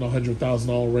going to be in the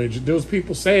 $100,000 range. And there was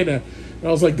people saying that. And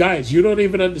I was like, guys, you don't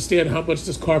even understand how much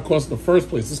this car cost in the first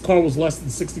place. This car was less than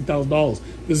 $60,000.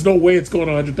 There's no way it's going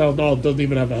to $100,000. It doesn't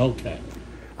even have a Hellcat.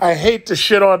 I hate to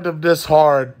shit on them this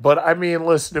hard, but I mean,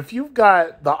 listen, if you've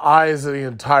got the eyes of the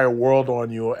entire world on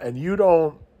you and you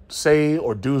don't say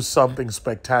or do something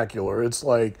spectacular, it's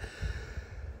like,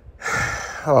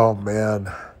 oh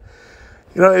man.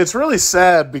 You know, it's really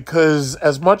sad because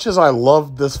as much as I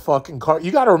love this fucking car, you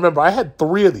got to remember, I had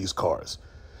 3 of these cars.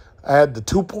 I had the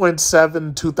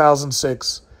 2.7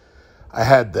 2006. I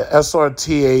had the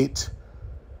SRT8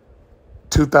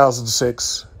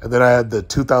 2006. And then I had the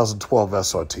 2012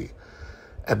 SRT.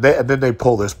 And then they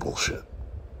pull this bullshit.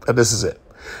 And this is it.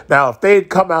 Now, if they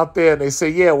had come out there and they say,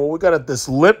 yeah, well, we got this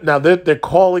now they're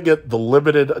calling it the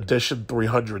limited edition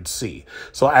 300C.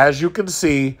 So as you can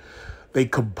see, they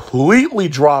completely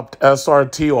dropped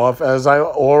SRT off, as I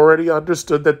already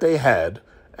understood that they had,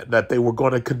 and that they were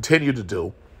going to continue to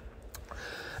do.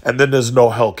 And then there's no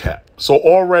Hellcat. So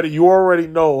you already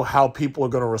know how people are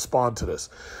going to respond to this.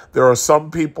 There are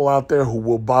some people out there who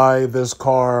will buy this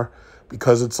car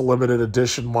because it's a limited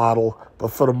edition model, but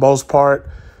for the most part,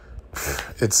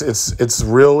 it's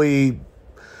really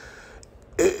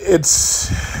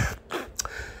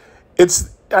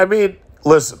I mean,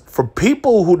 listen, for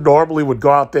people who normally would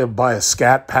go out there and buy a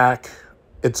Scat Pack,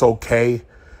 it's okay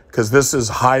because this is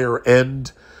higher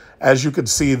end. As you can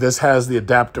see, this has the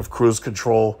adaptive cruise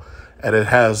control and it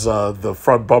has the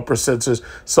front bumper sensors.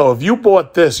 So if you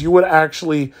bought this, you would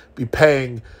actually be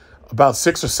paying about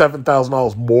 $6,000 or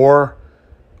 $7,000 more.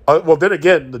 Well, then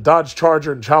again, the Dodge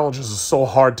Charger and Challengers is so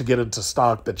hard to get into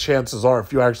stock that chances are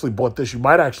if you actually bought this, you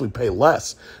might actually pay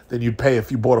less than you'd pay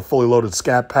if you bought a fully loaded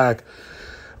Scat Pack.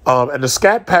 And the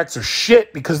Scat Packs are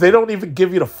shit because they don't even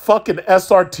give you the fucking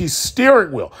SRT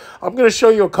steering wheel. I'm going to show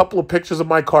you a couple of pictures of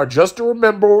my car just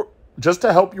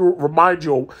to help you, remind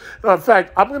you. No, in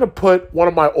fact, I'm going to put one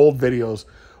of my old videos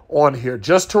on here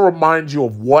just to remind you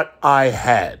of what I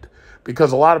had,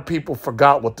 because a lot of people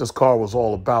forgot what this car was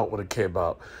all about when it came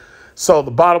out. So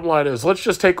the bottom line is, let's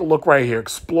just take a look right here.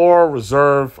 Explorer,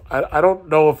 Reserve. I don't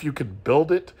know if you can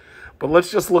build it, but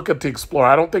let's just look at the Explorer.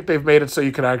 I don't think they've made it so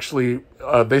you can actually,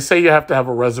 they say you have to have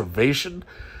a reservation,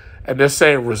 and they're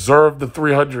saying reserve the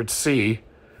 300C.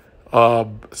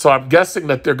 So I'm guessing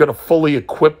that they're going to fully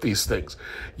equip these things.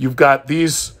 You've got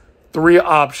these three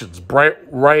options: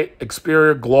 bright white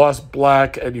exterior, gloss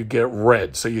black, and you get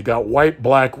red. So you got white,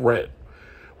 black, red,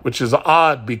 which is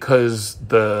odd because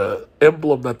the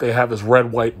emblem that they have is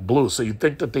red, white, and blue. So you'd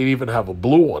think that they'd even have a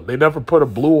blue one. They never put a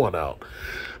blue one out.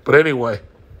 But anyway,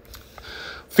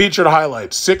 featured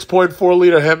highlights: 6.4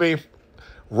 liter Hemi,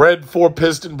 red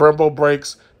 4-piston Brembo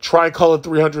brakes, tricolor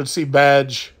 300C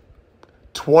badge,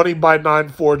 20 by 9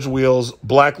 forged wheels,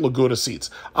 black Laguna seats.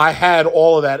 I had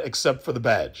all of that except for the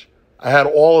badge. I had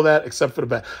all of that except for the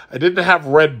badge. I didn't have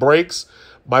red brakes.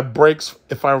 My brakes,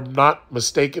 if I'm not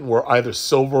mistaken, were either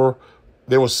silver.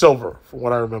 They were silver, from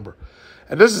what I remember.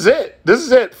 And this is it. This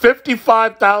is it.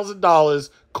 $55,000.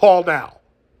 Call now.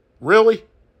 Really?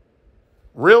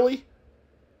 Really?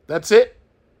 That's it?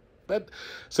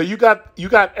 So you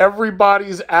got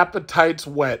everybody's appetites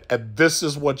wet, and this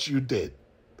is what you did.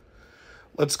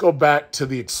 Let's go back to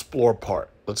the explore part.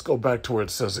 Let's go back to where it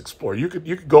says explore. You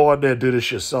could go on there and do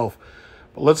this yourself.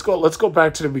 But let's go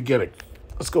back to the beginning.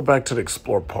 Let's go back to the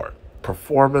explore part.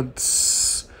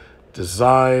 Performance,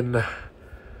 design.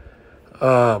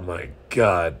 Oh my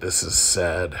God, this is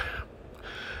sad.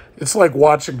 It's like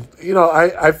watching,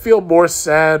 I feel more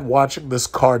sad watching this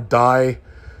car die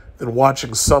than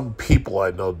watching some people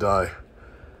I know die.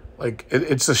 Like,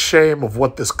 it's a shame of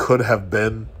what this could have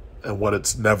been and what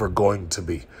it's never going to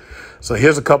be. So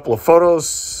here's a couple of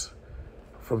photos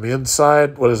from the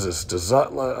inside. What is this?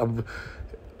 Design.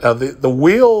 The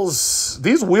wheels.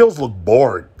 These wheels look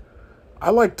boring. I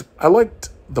liked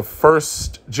the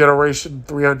first generation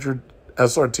 300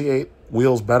 SRT8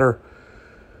 wheels better.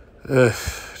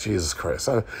 Jesus Christ.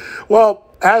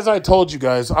 Well, as I told you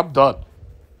guys, I'm done.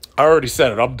 I already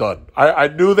said it. I'm done. I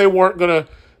knew they weren't going to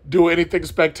do anything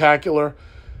spectacular,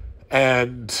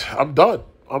 and I'm done.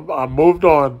 I'm moved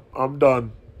on. I'm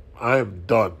done. I am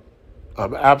done.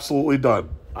 I'm absolutely done.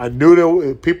 I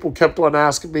knew people kept on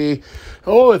asking me,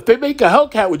 oh, if they make a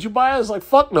Hellcat, would you buy it? I was like,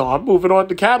 fuck no. I'm moving on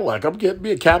to Cadillac. I'm getting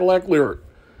me a Cadillac Lyric.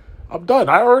 I'm done.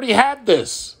 I already had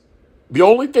this. The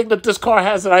only thing that this car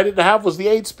has that I didn't have was the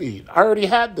 8-speed. I already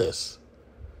had this.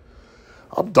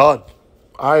 I'm done.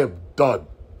 I am done.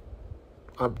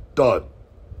 I'm done.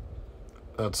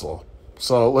 That's all.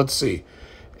 So let's see.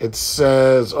 It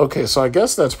says, okay, so I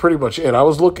guess that's pretty much it. I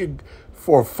was looking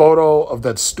for a photo of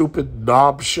that stupid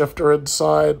knob shifter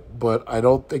inside, but I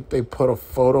don't think they put a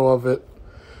photo of it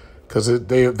because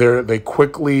they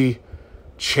quickly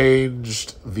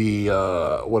changed the,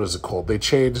 what is it called? They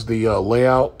changed the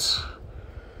layout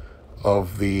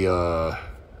of the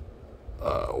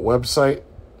website,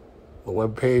 the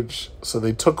web page. So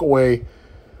they took away,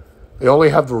 they only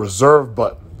have the reserve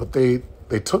button, but they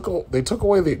took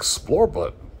away the explore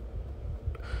button.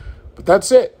 But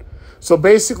that's it. So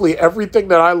basically everything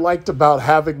that I liked about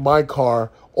having my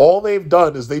car, all they've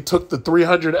done is they took the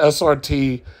 300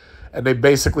 SRT and they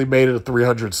basically made it a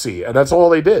 300C. And that's all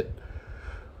they did.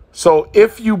 So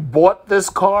if you bought this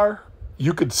car,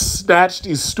 you could snatch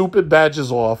these stupid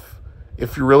badges off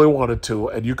if you really wanted to,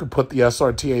 and you could put the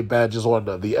SRTA badges on,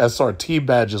 the SRT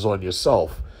badges on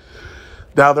yourself.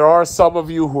 Now, there are some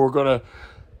of you who are going to,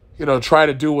 try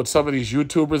to do what some of these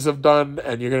YouTubers have done,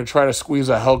 and you're going to try to squeeze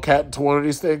a Hellcat into one of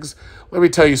these things. Let me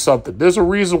tell you something. There's a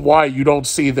reason why you don't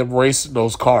see them racing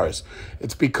those cars.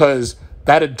 It's because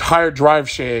that entire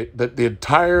the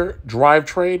entire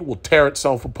drivetrain will tear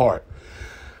itself apart.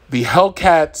 The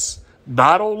Hellcats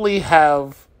not only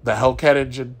have the Hellcat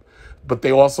engine, but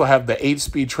they also have the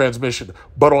 8-speed transmission.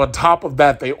 But on top of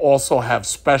that, they also have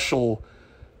special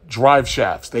drive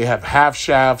shafts. They have half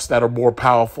shafts that are more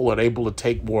powerful and able to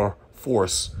take more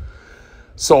force.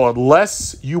 So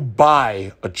unless you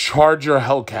buy a Charger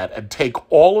Hellcat and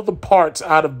take all of the parts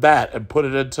out of that and put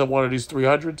it into one of these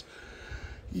 300s,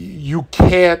 you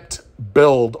can't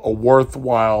build a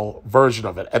worthwhile version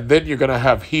of it. And then you're going to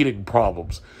have heating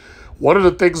problems. One of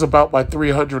the things about my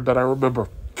 300 that I remember,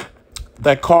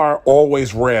 that car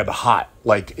always ran hot.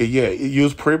 Like, yeah, it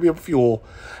used premium fuel,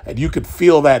 and you could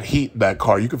feel that heat in that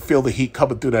car. You could feel the heat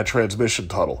coming through that transmission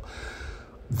tunnel.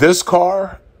 This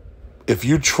car, if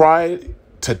you try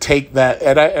to take that,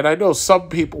 and I know some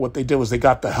people, what they did was they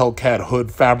got the Hellcat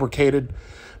hood fabricated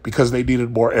because they needed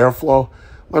more airflow.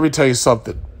 Let me tell you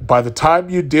something. By the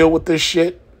time you deal with this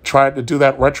shit, trying to do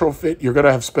that retrofit, you're going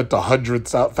to have spent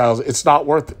 $100,000. It's not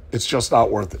worth it. It's just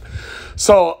not worth it.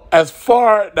 So as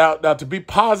far, now to be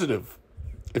positive,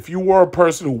 if you were a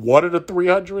person who wanted a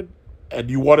 300 and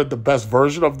you wanted the best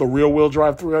version of the rear-wheel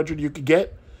drive 300 you could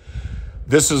get,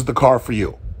 this is the car for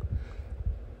you.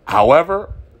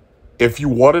 However, if you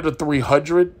wanted a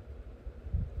 300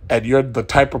 and you're the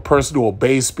type of person who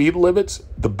obeys speed limits,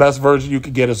 the best version you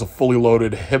can get is a fully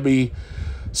loaded Hemi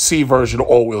C version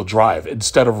all-wheel drive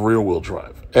instead of rear-wheel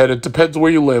drive. And it depends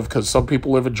where you live, because some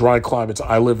people live in dry climates.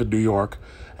 I live in New York,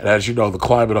 and as you know, the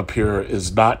climate up here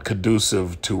is not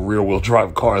conducive to rear-wheel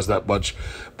drive cars that much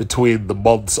between the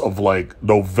months of like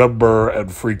November and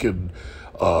freaking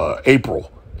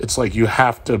April. It's like you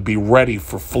have to be ready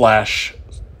for flash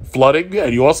flooding,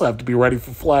 and you also have to be ready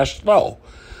for flash snow.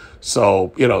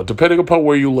 So, you know, depending upon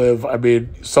where you live, I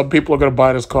mean, some people are going to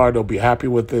buy this car, they'll be happy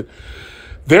with it.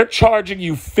 They're charging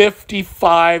you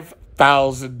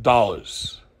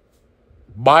 $55,000.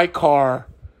 My car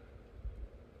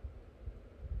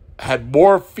had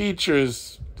more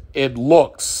features in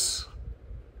looks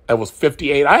and was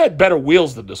 58. I had better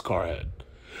wheels than this car had.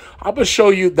 I'm gonna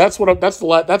show you. That's how I'm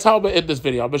gonna end this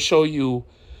video. I'm gonna show you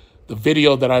the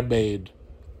video that I made,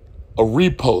 a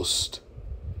repost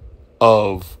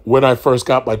of when I first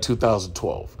got my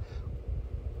 2012.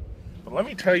 But let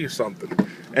me tell you something,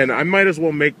 and I might as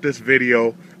well make this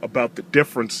video about the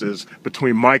differences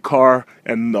between my car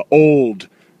and the old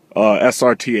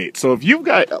SRT8. So if you've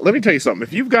got, let me tell you something,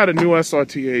 if you've got a new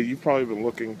SRT8, you've probably been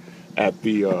looking at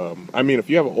the, I mean, if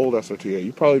you have an old SRT8,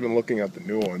 you've probably been looking at the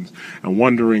new ones and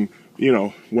wondering, you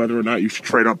know, whether or not you should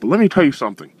trade up. But let me tell you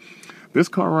something. This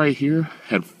car right here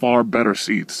had far better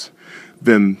seats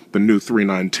than the new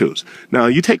 392s. Now,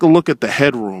 you take a look at the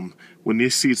headroom when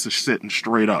these seats are sitting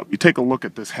straight up. You take a look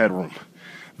at this headroom.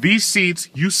 These seats,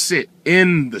 you sit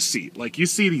in the seat. Like, you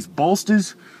see these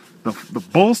bolsters? The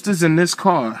bolsters in this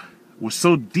car were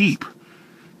so deep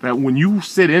that when you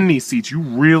sit in these seats, you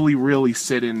really, really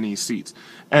sit in these seats.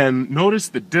 And notice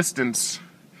the distance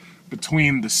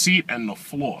between the seat and the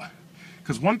floor.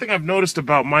 Because one thing I've noticed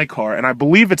about my car, and I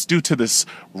believe it's due to this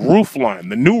roof line,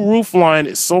 the new roof line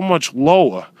is so much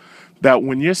lower that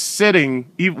when you're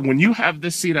sitting, even when you have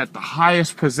this seat at the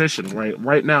highest position,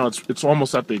 right now it's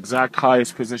almost at the exact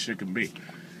highest position it can be.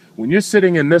 When you're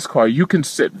sitting in this car, you can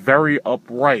sit very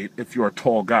upright if you're a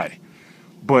tall guy.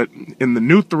 But in the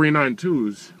new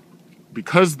 392s,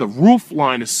 because the roof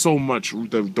line is so much,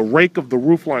 the rake of the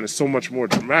roof line is so much more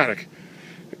dramatic,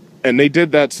 and they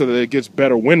did that so that it gets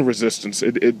better wind resistance.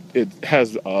 It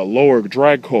has a lower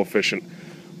drag coefficient.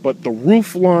 But the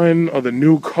roof line of the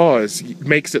new cars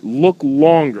makes it look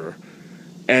longer,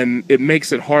 and it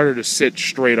makes it harder to sit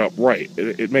straight upright.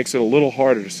 It makes it a little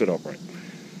harder to sit upright.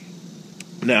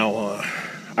 Now,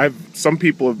 some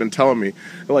people have been telling me,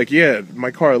 they're like, yeah,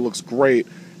 my car looks great,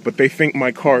 but they think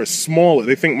my car is smaller.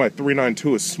 They think my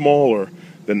 392 is smaller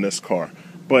than this car.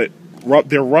 But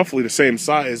they're roughly the same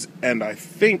size, and I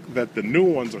think that the new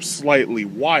ones are slightly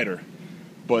wider,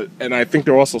 and I think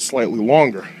they're also slightly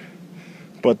longer.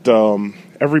 But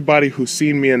everybody who's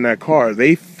seen me in that car,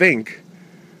 they think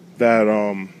that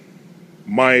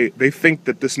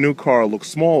this new car looks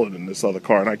smaller than this other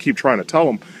car, and I keep trying to tell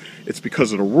them it's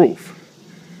because of the roof.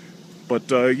 But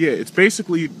yeah, it's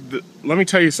basically, let me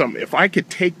tell you something. If I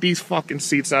could take these fucking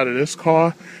seats out of this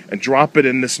car and drop it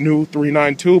in this new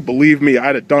 392, believe me,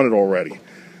 I'd have done it already.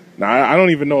 Now, I don't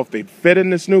even know if they'd fit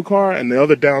in this new car, and the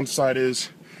other downside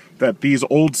is that these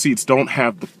old seats don't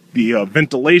have the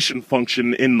ventilation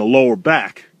function in the lower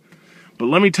back. But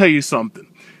let me tell you something.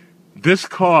 This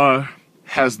car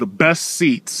has the best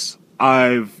seats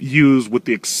I've used, with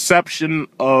the exception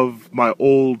of my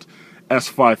old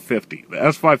S550. The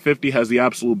S550 has the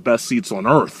absolute best seats on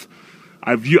earth.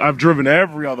 I've driven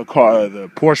every other car, the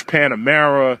Porsche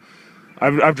Panamera.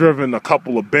 I've driven a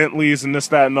couple of Bentleys and this,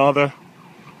 that, and other.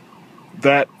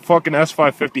 That fucking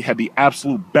S550 had the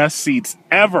absolute best seats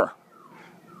ever.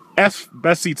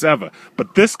 Best seats ever.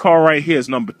 But this car right here is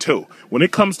number 2. When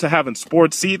it comes to having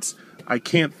sports seats, I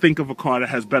can't think of a car that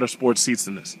has better sports seats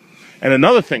than this. And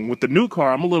another thing, with the new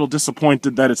car, I'm a little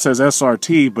disappointed that it says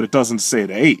SRT, but it doesn't say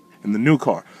the 8 in the new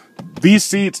car. These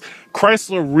seats,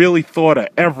 Chrysler really thought of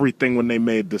everything when they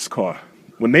made this car.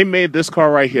 When they made this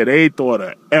car right here, they thought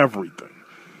of everything.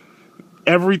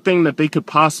 Everything that they could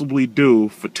possibly do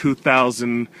for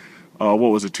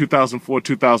 2004,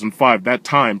 2005, that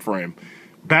time frame.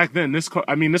 Back then, this car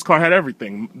had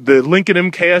everything. The Lincoln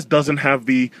MKS doesn't have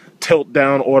the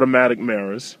tilt-down automatic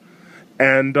mirrors.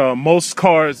 And most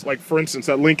cars, like for instance,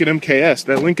 that Lincoln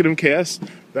MKS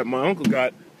that my uncle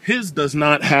got, his does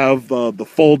not have the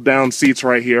fold-down seats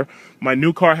right here. My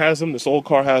new car has them. This old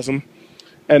car has them.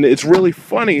 And it's really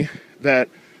funny that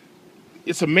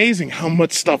it's amazing how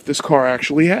much stuff this car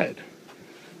actually had.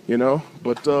 You know?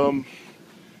 But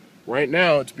right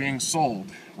now, it's being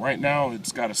sold. Right now,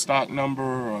 it's got a stock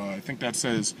number. I think that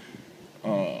says,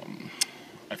 I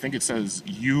think it says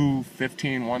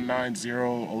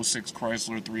U1519006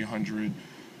 Chrysler 300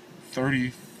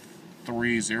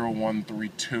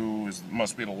 330132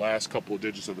 must be the last couple of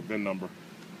digits of the VIN number.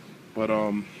 But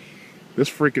this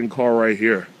freaking car right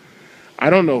here, I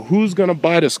don't know who's gonna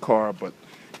buy this car, but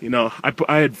you know,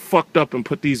 I had fucked up and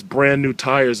put these brand new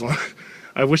tires on.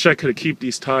 I wish I could keep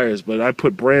these tires, but I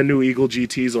put brand new Eagle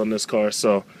GTs on this car,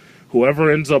 so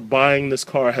whoever ends up buying this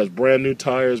car has brand new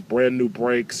tires, brand new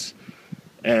brakes,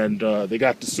 and they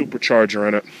got the supercharger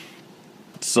in it.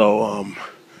 So,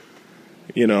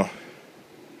 you know,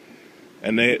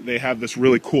 and they have this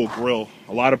really cool grill.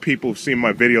 A lot of people who've seen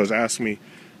my videos ask me,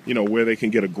 you know, where they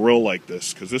can get a grill like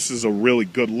this, because this is a really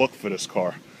good look for this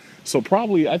car. So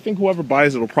probably, I think whoever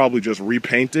buys it will probably just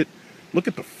repaint it. Look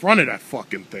at the front of that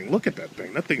fucking thing. Look at that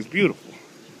thing. That thing's beautiful.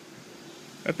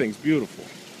 That thing's beautiful.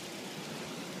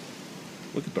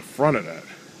 Look at the front of that.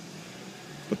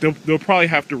 But they'll probably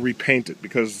have to repaint it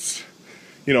because,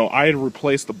 you know, I had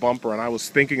replaced the bumper and I was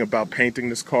thinking about painting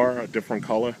this car a different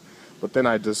color. But then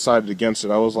I decided against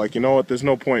it. I was like, you know what, there's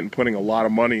no point in putting a lot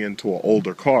of money into an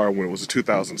older car when it was a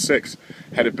 2006.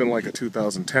 Had it been like a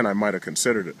 2010, I might have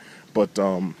considered it. But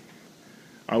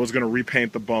I was going to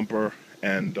repaint the bumper,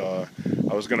 and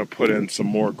I was going to put in some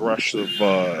more aggressive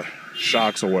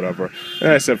shocks or whatever.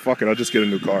 And I said, fuck it, I'll just get a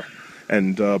new car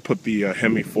and put the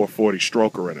Hemi 440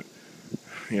 stroker in it,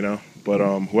 you know. But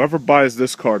whoever buys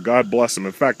this car, God bless them.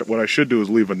 In fact, what I should do is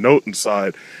leave a note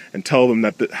inside and tell them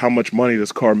that how much money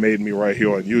this car made me right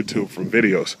here on YouTube from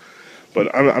videos. But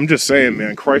I'm just saying,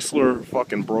 man, Chrysler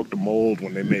fucking broke the mold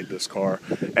when they made this car.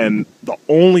 And the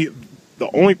only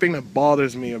thing that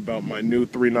bothers me about my new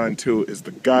 392 is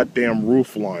the goddamn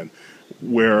roof line,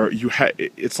 where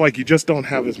it's like you just don't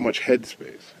have as much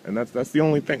headspace. And that's the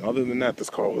only thing. Other than that, this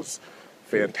car was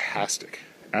fantastic.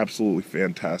 Absolutely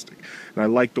fantastic. And I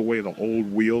like the way the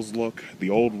old wheels look. The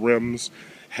old rims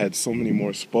had so many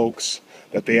more spokes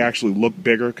that they actually look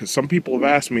bigger. Because some people have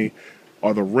asked me,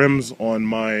 are the rims on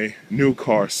my new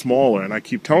car smaller? And I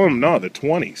keep telling them, no, they're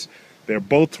 20s. They're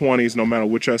both 20s no matter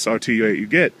which SRT you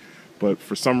get. But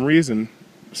for some reason,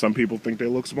 some people think they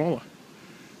look smaller.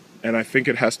 And I think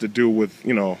it has to do with,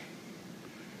 you know,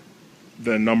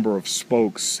 the number of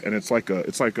spokes. And it's like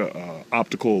a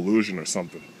optical illusion or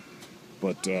something.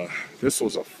 But this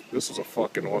was a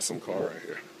fucking awesome car right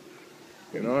here.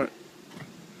 You know what?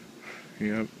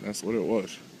 Yeah, that's what it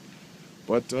was.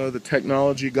 But the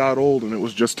technology got old and it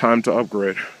was just time to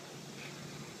upgrade.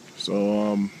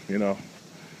 So, you know,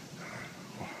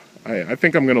 I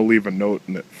think I'm going to leave a note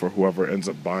in it for whoever ends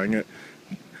up buying it,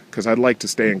 because I'd like to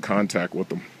stay in contact with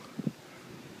them.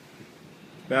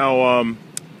 Now,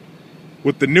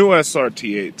 with the new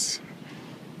SRT8s,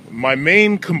 my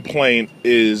main complaint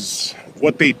is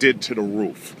what they did to the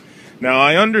roof. Now,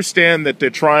 I understand that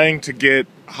they're trying to get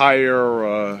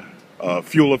higher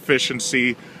fuel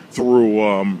efficiency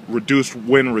through reduced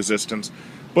wind resistance,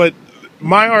 but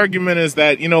my argument is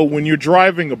that, you know, when you're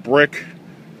driving a brick,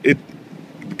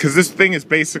 because this thing is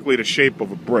basically the shape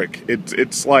of a brick,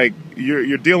 it's like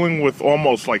you're dealing with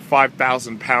almost like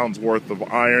 5,000 pounds worth of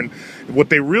iron. What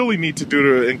they really need to do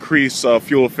to increase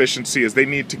fuel efficiency is they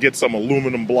need to get some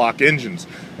aluminum block engines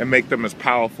and make them as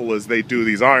powerful as they do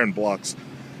these iron blocks.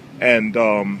 And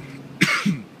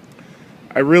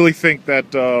I really think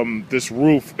that this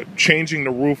roof, changing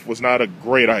the roof, was not a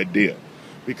great idea.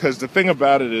 Because the thing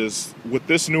about it is, with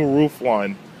this new roof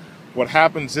line, what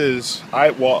happens is,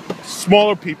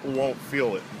 smaller people won't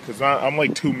feel it, because I'm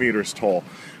like 2 meters tall.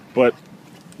 But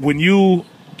when you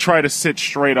try to sit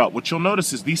straight up, what you'll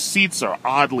notice is these seats are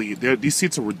these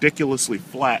seats are ridiculously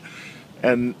flat.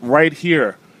 And right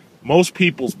here, most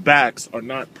people's backs are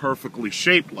not perfectly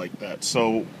shaped like that.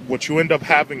 So what you end up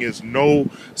having is no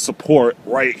support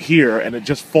right here, and it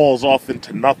just falls off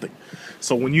into nothing.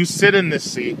 So when you sit in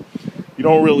this seat, you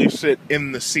don't really sit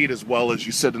in the seat as well as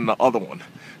you sit in the other one.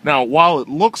 Now, while it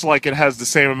looks like it has the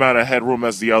same amount of headroom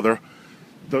as the other,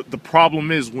 the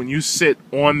problem is when you sit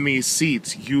on these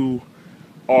seats, you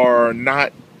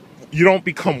don't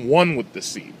become one with the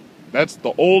seat. That's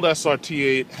the old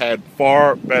SRT8 had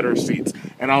far better seats.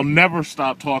 And I'll never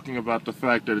stop talking about the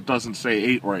fact that it doesn't say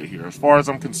 8 right here. As far as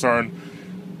I'm concerned,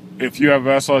 if you have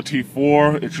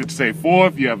SRT4, it should say 4.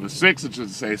 If you have a 6, it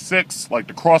should say 6, like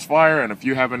the Crossfire. And if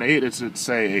you have an 8, it should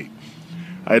say 8.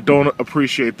 I don't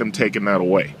appreciate them taking that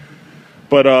away.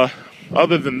 But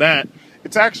other than that,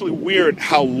 it's actually weird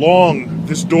how long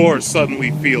this door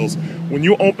suddenly feels. When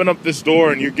you open up this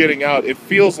door and you're getting out, it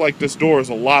feels like this door is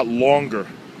a lot longer.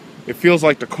 It feels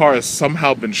like the car has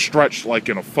somehow been stretched like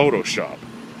in a Photoshop.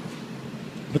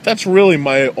 But that's really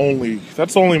my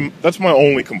that's my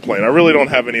only complaint. I really don't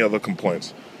have any other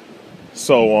complaints.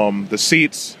 So the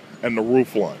seats and the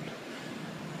roof line.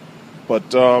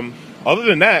 But other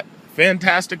than that,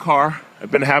 fantastic car.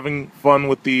 I've been having fun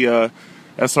with the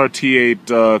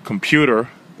SRT8 computer,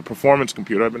 the performance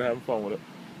computer. I've been having fun with it.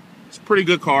 It's a pretty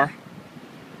good car.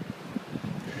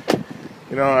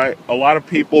 You know, a lot of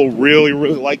people really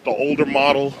like the older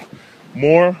model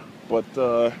more, but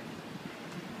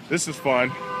this is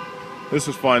fine. This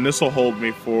is fine. This will hold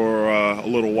me for a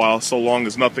little while, so long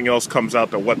as nothing else comes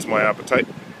out that whets my appetite.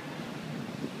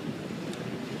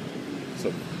 It's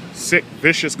a sick,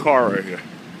 vicious car right here.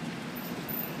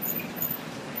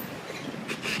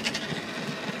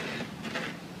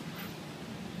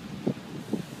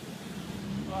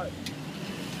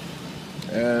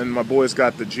 And my boys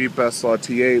got the Jeep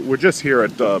SRT8. We're just here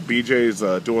at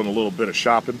BJ's doing a little bit of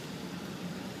shopping.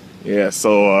 Yeah,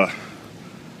 so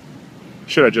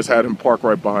should have just had him park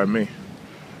right behind me.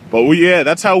 But yeah,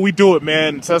 that's how we do it,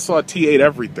 man. It's SRT8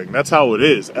 everything. That's how it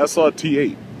is.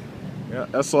 SRT8. Yeah,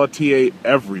 SRT8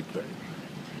 everything.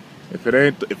 If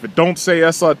it don't say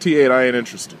SRT8, I ain't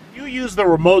interested. You use the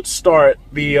remote start.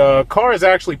 The car is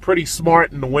actually pretty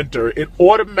smart in the winter. It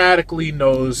automatically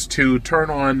knows to turn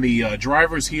on the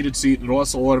driver's heated seat, and it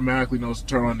also automatically knows to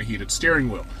turn on the heated steering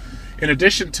wheel. In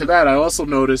addition to that, I also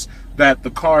noticed that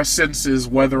the car senses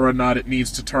whether or not it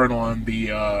needs to turn on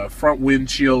the front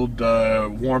windshield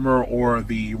warmer or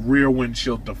the rear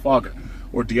windshield defogger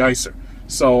or deicer.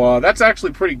 So that's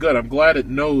actually pretty good. I'm glad it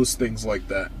knows things like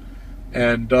that.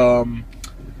 And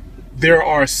there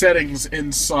are settings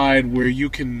inside where you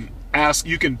can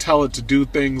tell it to do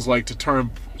things like to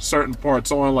turn certain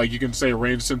parts on, like you can say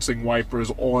rain sensing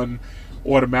wipers on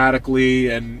automatically,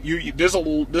 and there's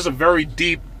a very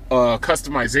deep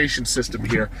customization system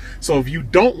here. So if you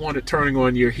don't want it turning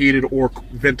on your heated or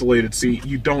ventilated seat,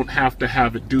 you don't have to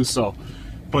have it do so.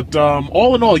 But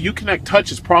all in all, Uconnect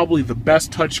Touch is probably the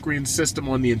best touchscreen system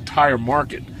on the entire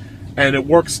market. And it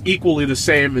works equally the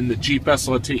same in the Jeep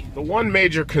SRT. The one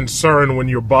major concern when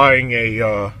you're buying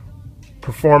a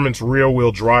performance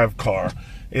rear-wheel drive car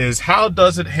is how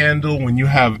does it handle when you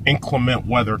have inclement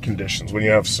weather conditions, when you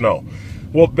have snow?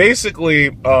 Well,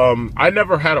 basically, I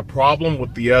never had a problem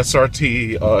with the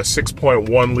SRT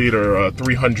 6.1 liter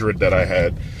 300 that I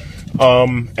had.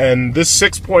 And this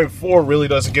 6.4 really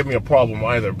doesn't give me a problem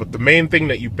either. But the main thing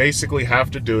that you basically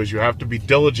have to do is you have to be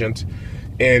diligent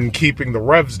in keeping the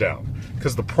revs down.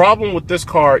 Because the problem with this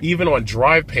car, even on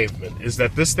dry pavement, is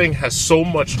that this thing has so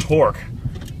much torque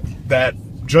that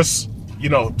just, you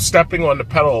know, stepping on the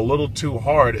pedal a little too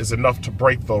hard is enough to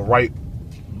break the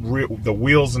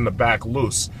wheels in the back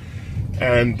loose.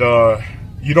 And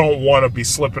you don't want to be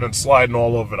slipping and sliding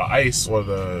all over the ice or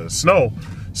the snow.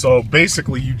 So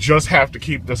basically, you just have to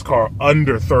keep this car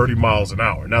under 30 miles an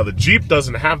hour. Now, the Jeep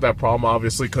doesn't have that problem,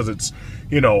 obviously, because it's,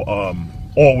 you know,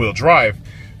 all-wheel drive.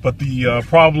 But the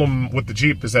problem with the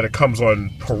Jeep is that it comes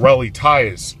on Pirelli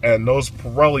tires, and those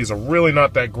Pirellis are really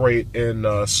not that great in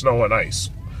snow and ice.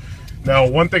 Now,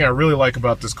 one thing I really like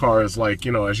about this car is, like,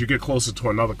 you know, as you get closer to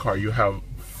another car, you have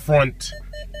front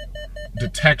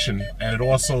detection, and it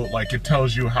also, like, it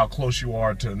tells you how close you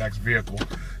are to the next vehicle.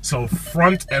 So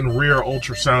front and rear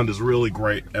ultrasound is really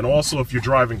great. And also, if you're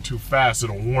driving too fast,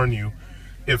 it'll warn you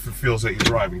if it feels that you're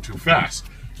driving too fast.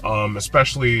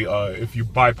 Especially if you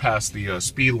bypass the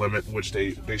speed limit, which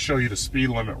they show you the speed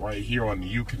limit right here on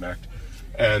the Uconnect,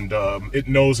 and it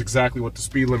knows exactly what the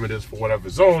speed limit is for whatever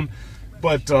zone.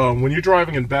 But when you're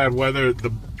driving in bad weather,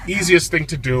 the easiest thing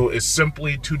to do is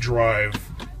simply to drive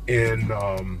in,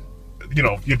 you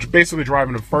know, you're basically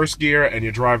driving in first gear and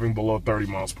you're driving below 30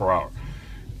 miles per hour.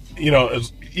 You know,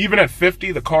 even at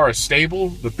 50, the car is stable.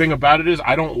 The thing about it is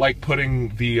I don't like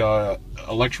putting the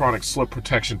electronic slip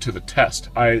protection to the test.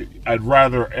 I'd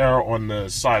rather err on the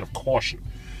side of caution.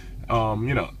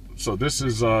 You know, so this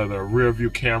is the rear view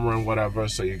camera and whatever.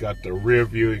 So you got the rear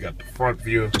view, you got the front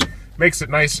view. Makes it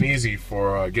nice and easy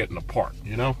for getting apart,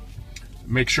 you know?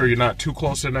 Make sure you're not too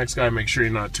close to the next guy. Make sure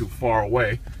you're not too far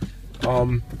away.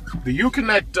 The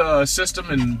Uconnect system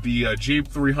in the Jeep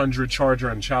 300 Charger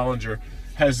and Challenger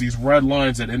has these red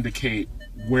lines that indicate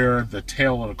where the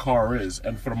tail of the car is,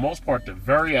 and for the most part they're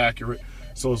very accurate.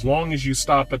 So as long as you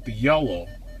stop at the yellow,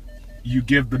 you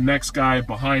give the next guy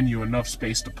behind you enough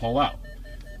space to pull out.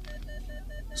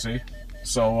 See?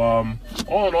 So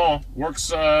all in all,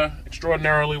 works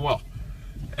extraordinarily well.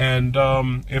 And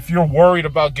if you're worried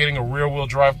about getting a rear-wheel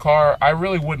drive car, I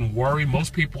really wouldn't worry.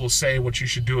 Most people will say what you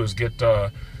should do is get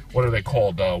what are they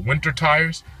called, winter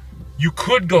tires. You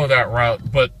could go that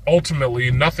route, but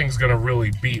ultimately nothing's going to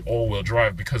really beat all-wheel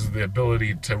drive because of the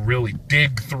ability to really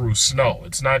dig through snow.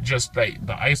 It's not just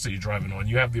the ice that you're driving on.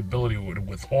 You have the ability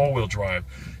with all-wheel drive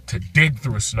to dig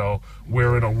through snow,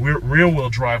 where in a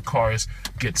rear-wheel drive cars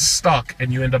get stuck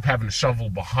and you end up having to shovel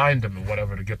behind them and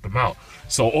whatever to get them out.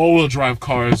 So all-wheel drive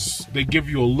cars, they give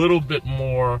you a little bit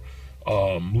more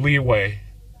leeway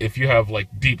if you have like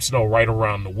deep snow right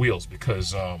around the wheels,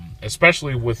 because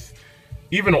especially with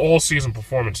even all-season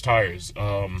performance tires,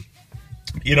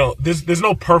 you know, there's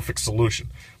no perfect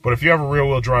solution. But if you have a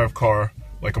rear-wheel drive car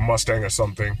like a Mustang or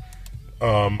something,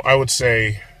 I would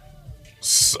say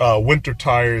winter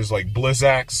tires like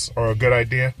Blizzaks are a good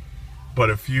idea. But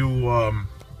if you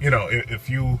you know, if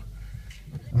you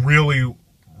really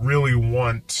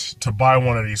want to buy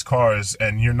one of these cars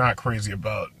and you're not crazy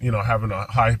about, you know, having a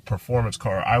high performance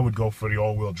car, I would go for the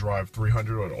all-wheel drive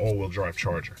 300 or the all-wheel drive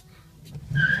Charger.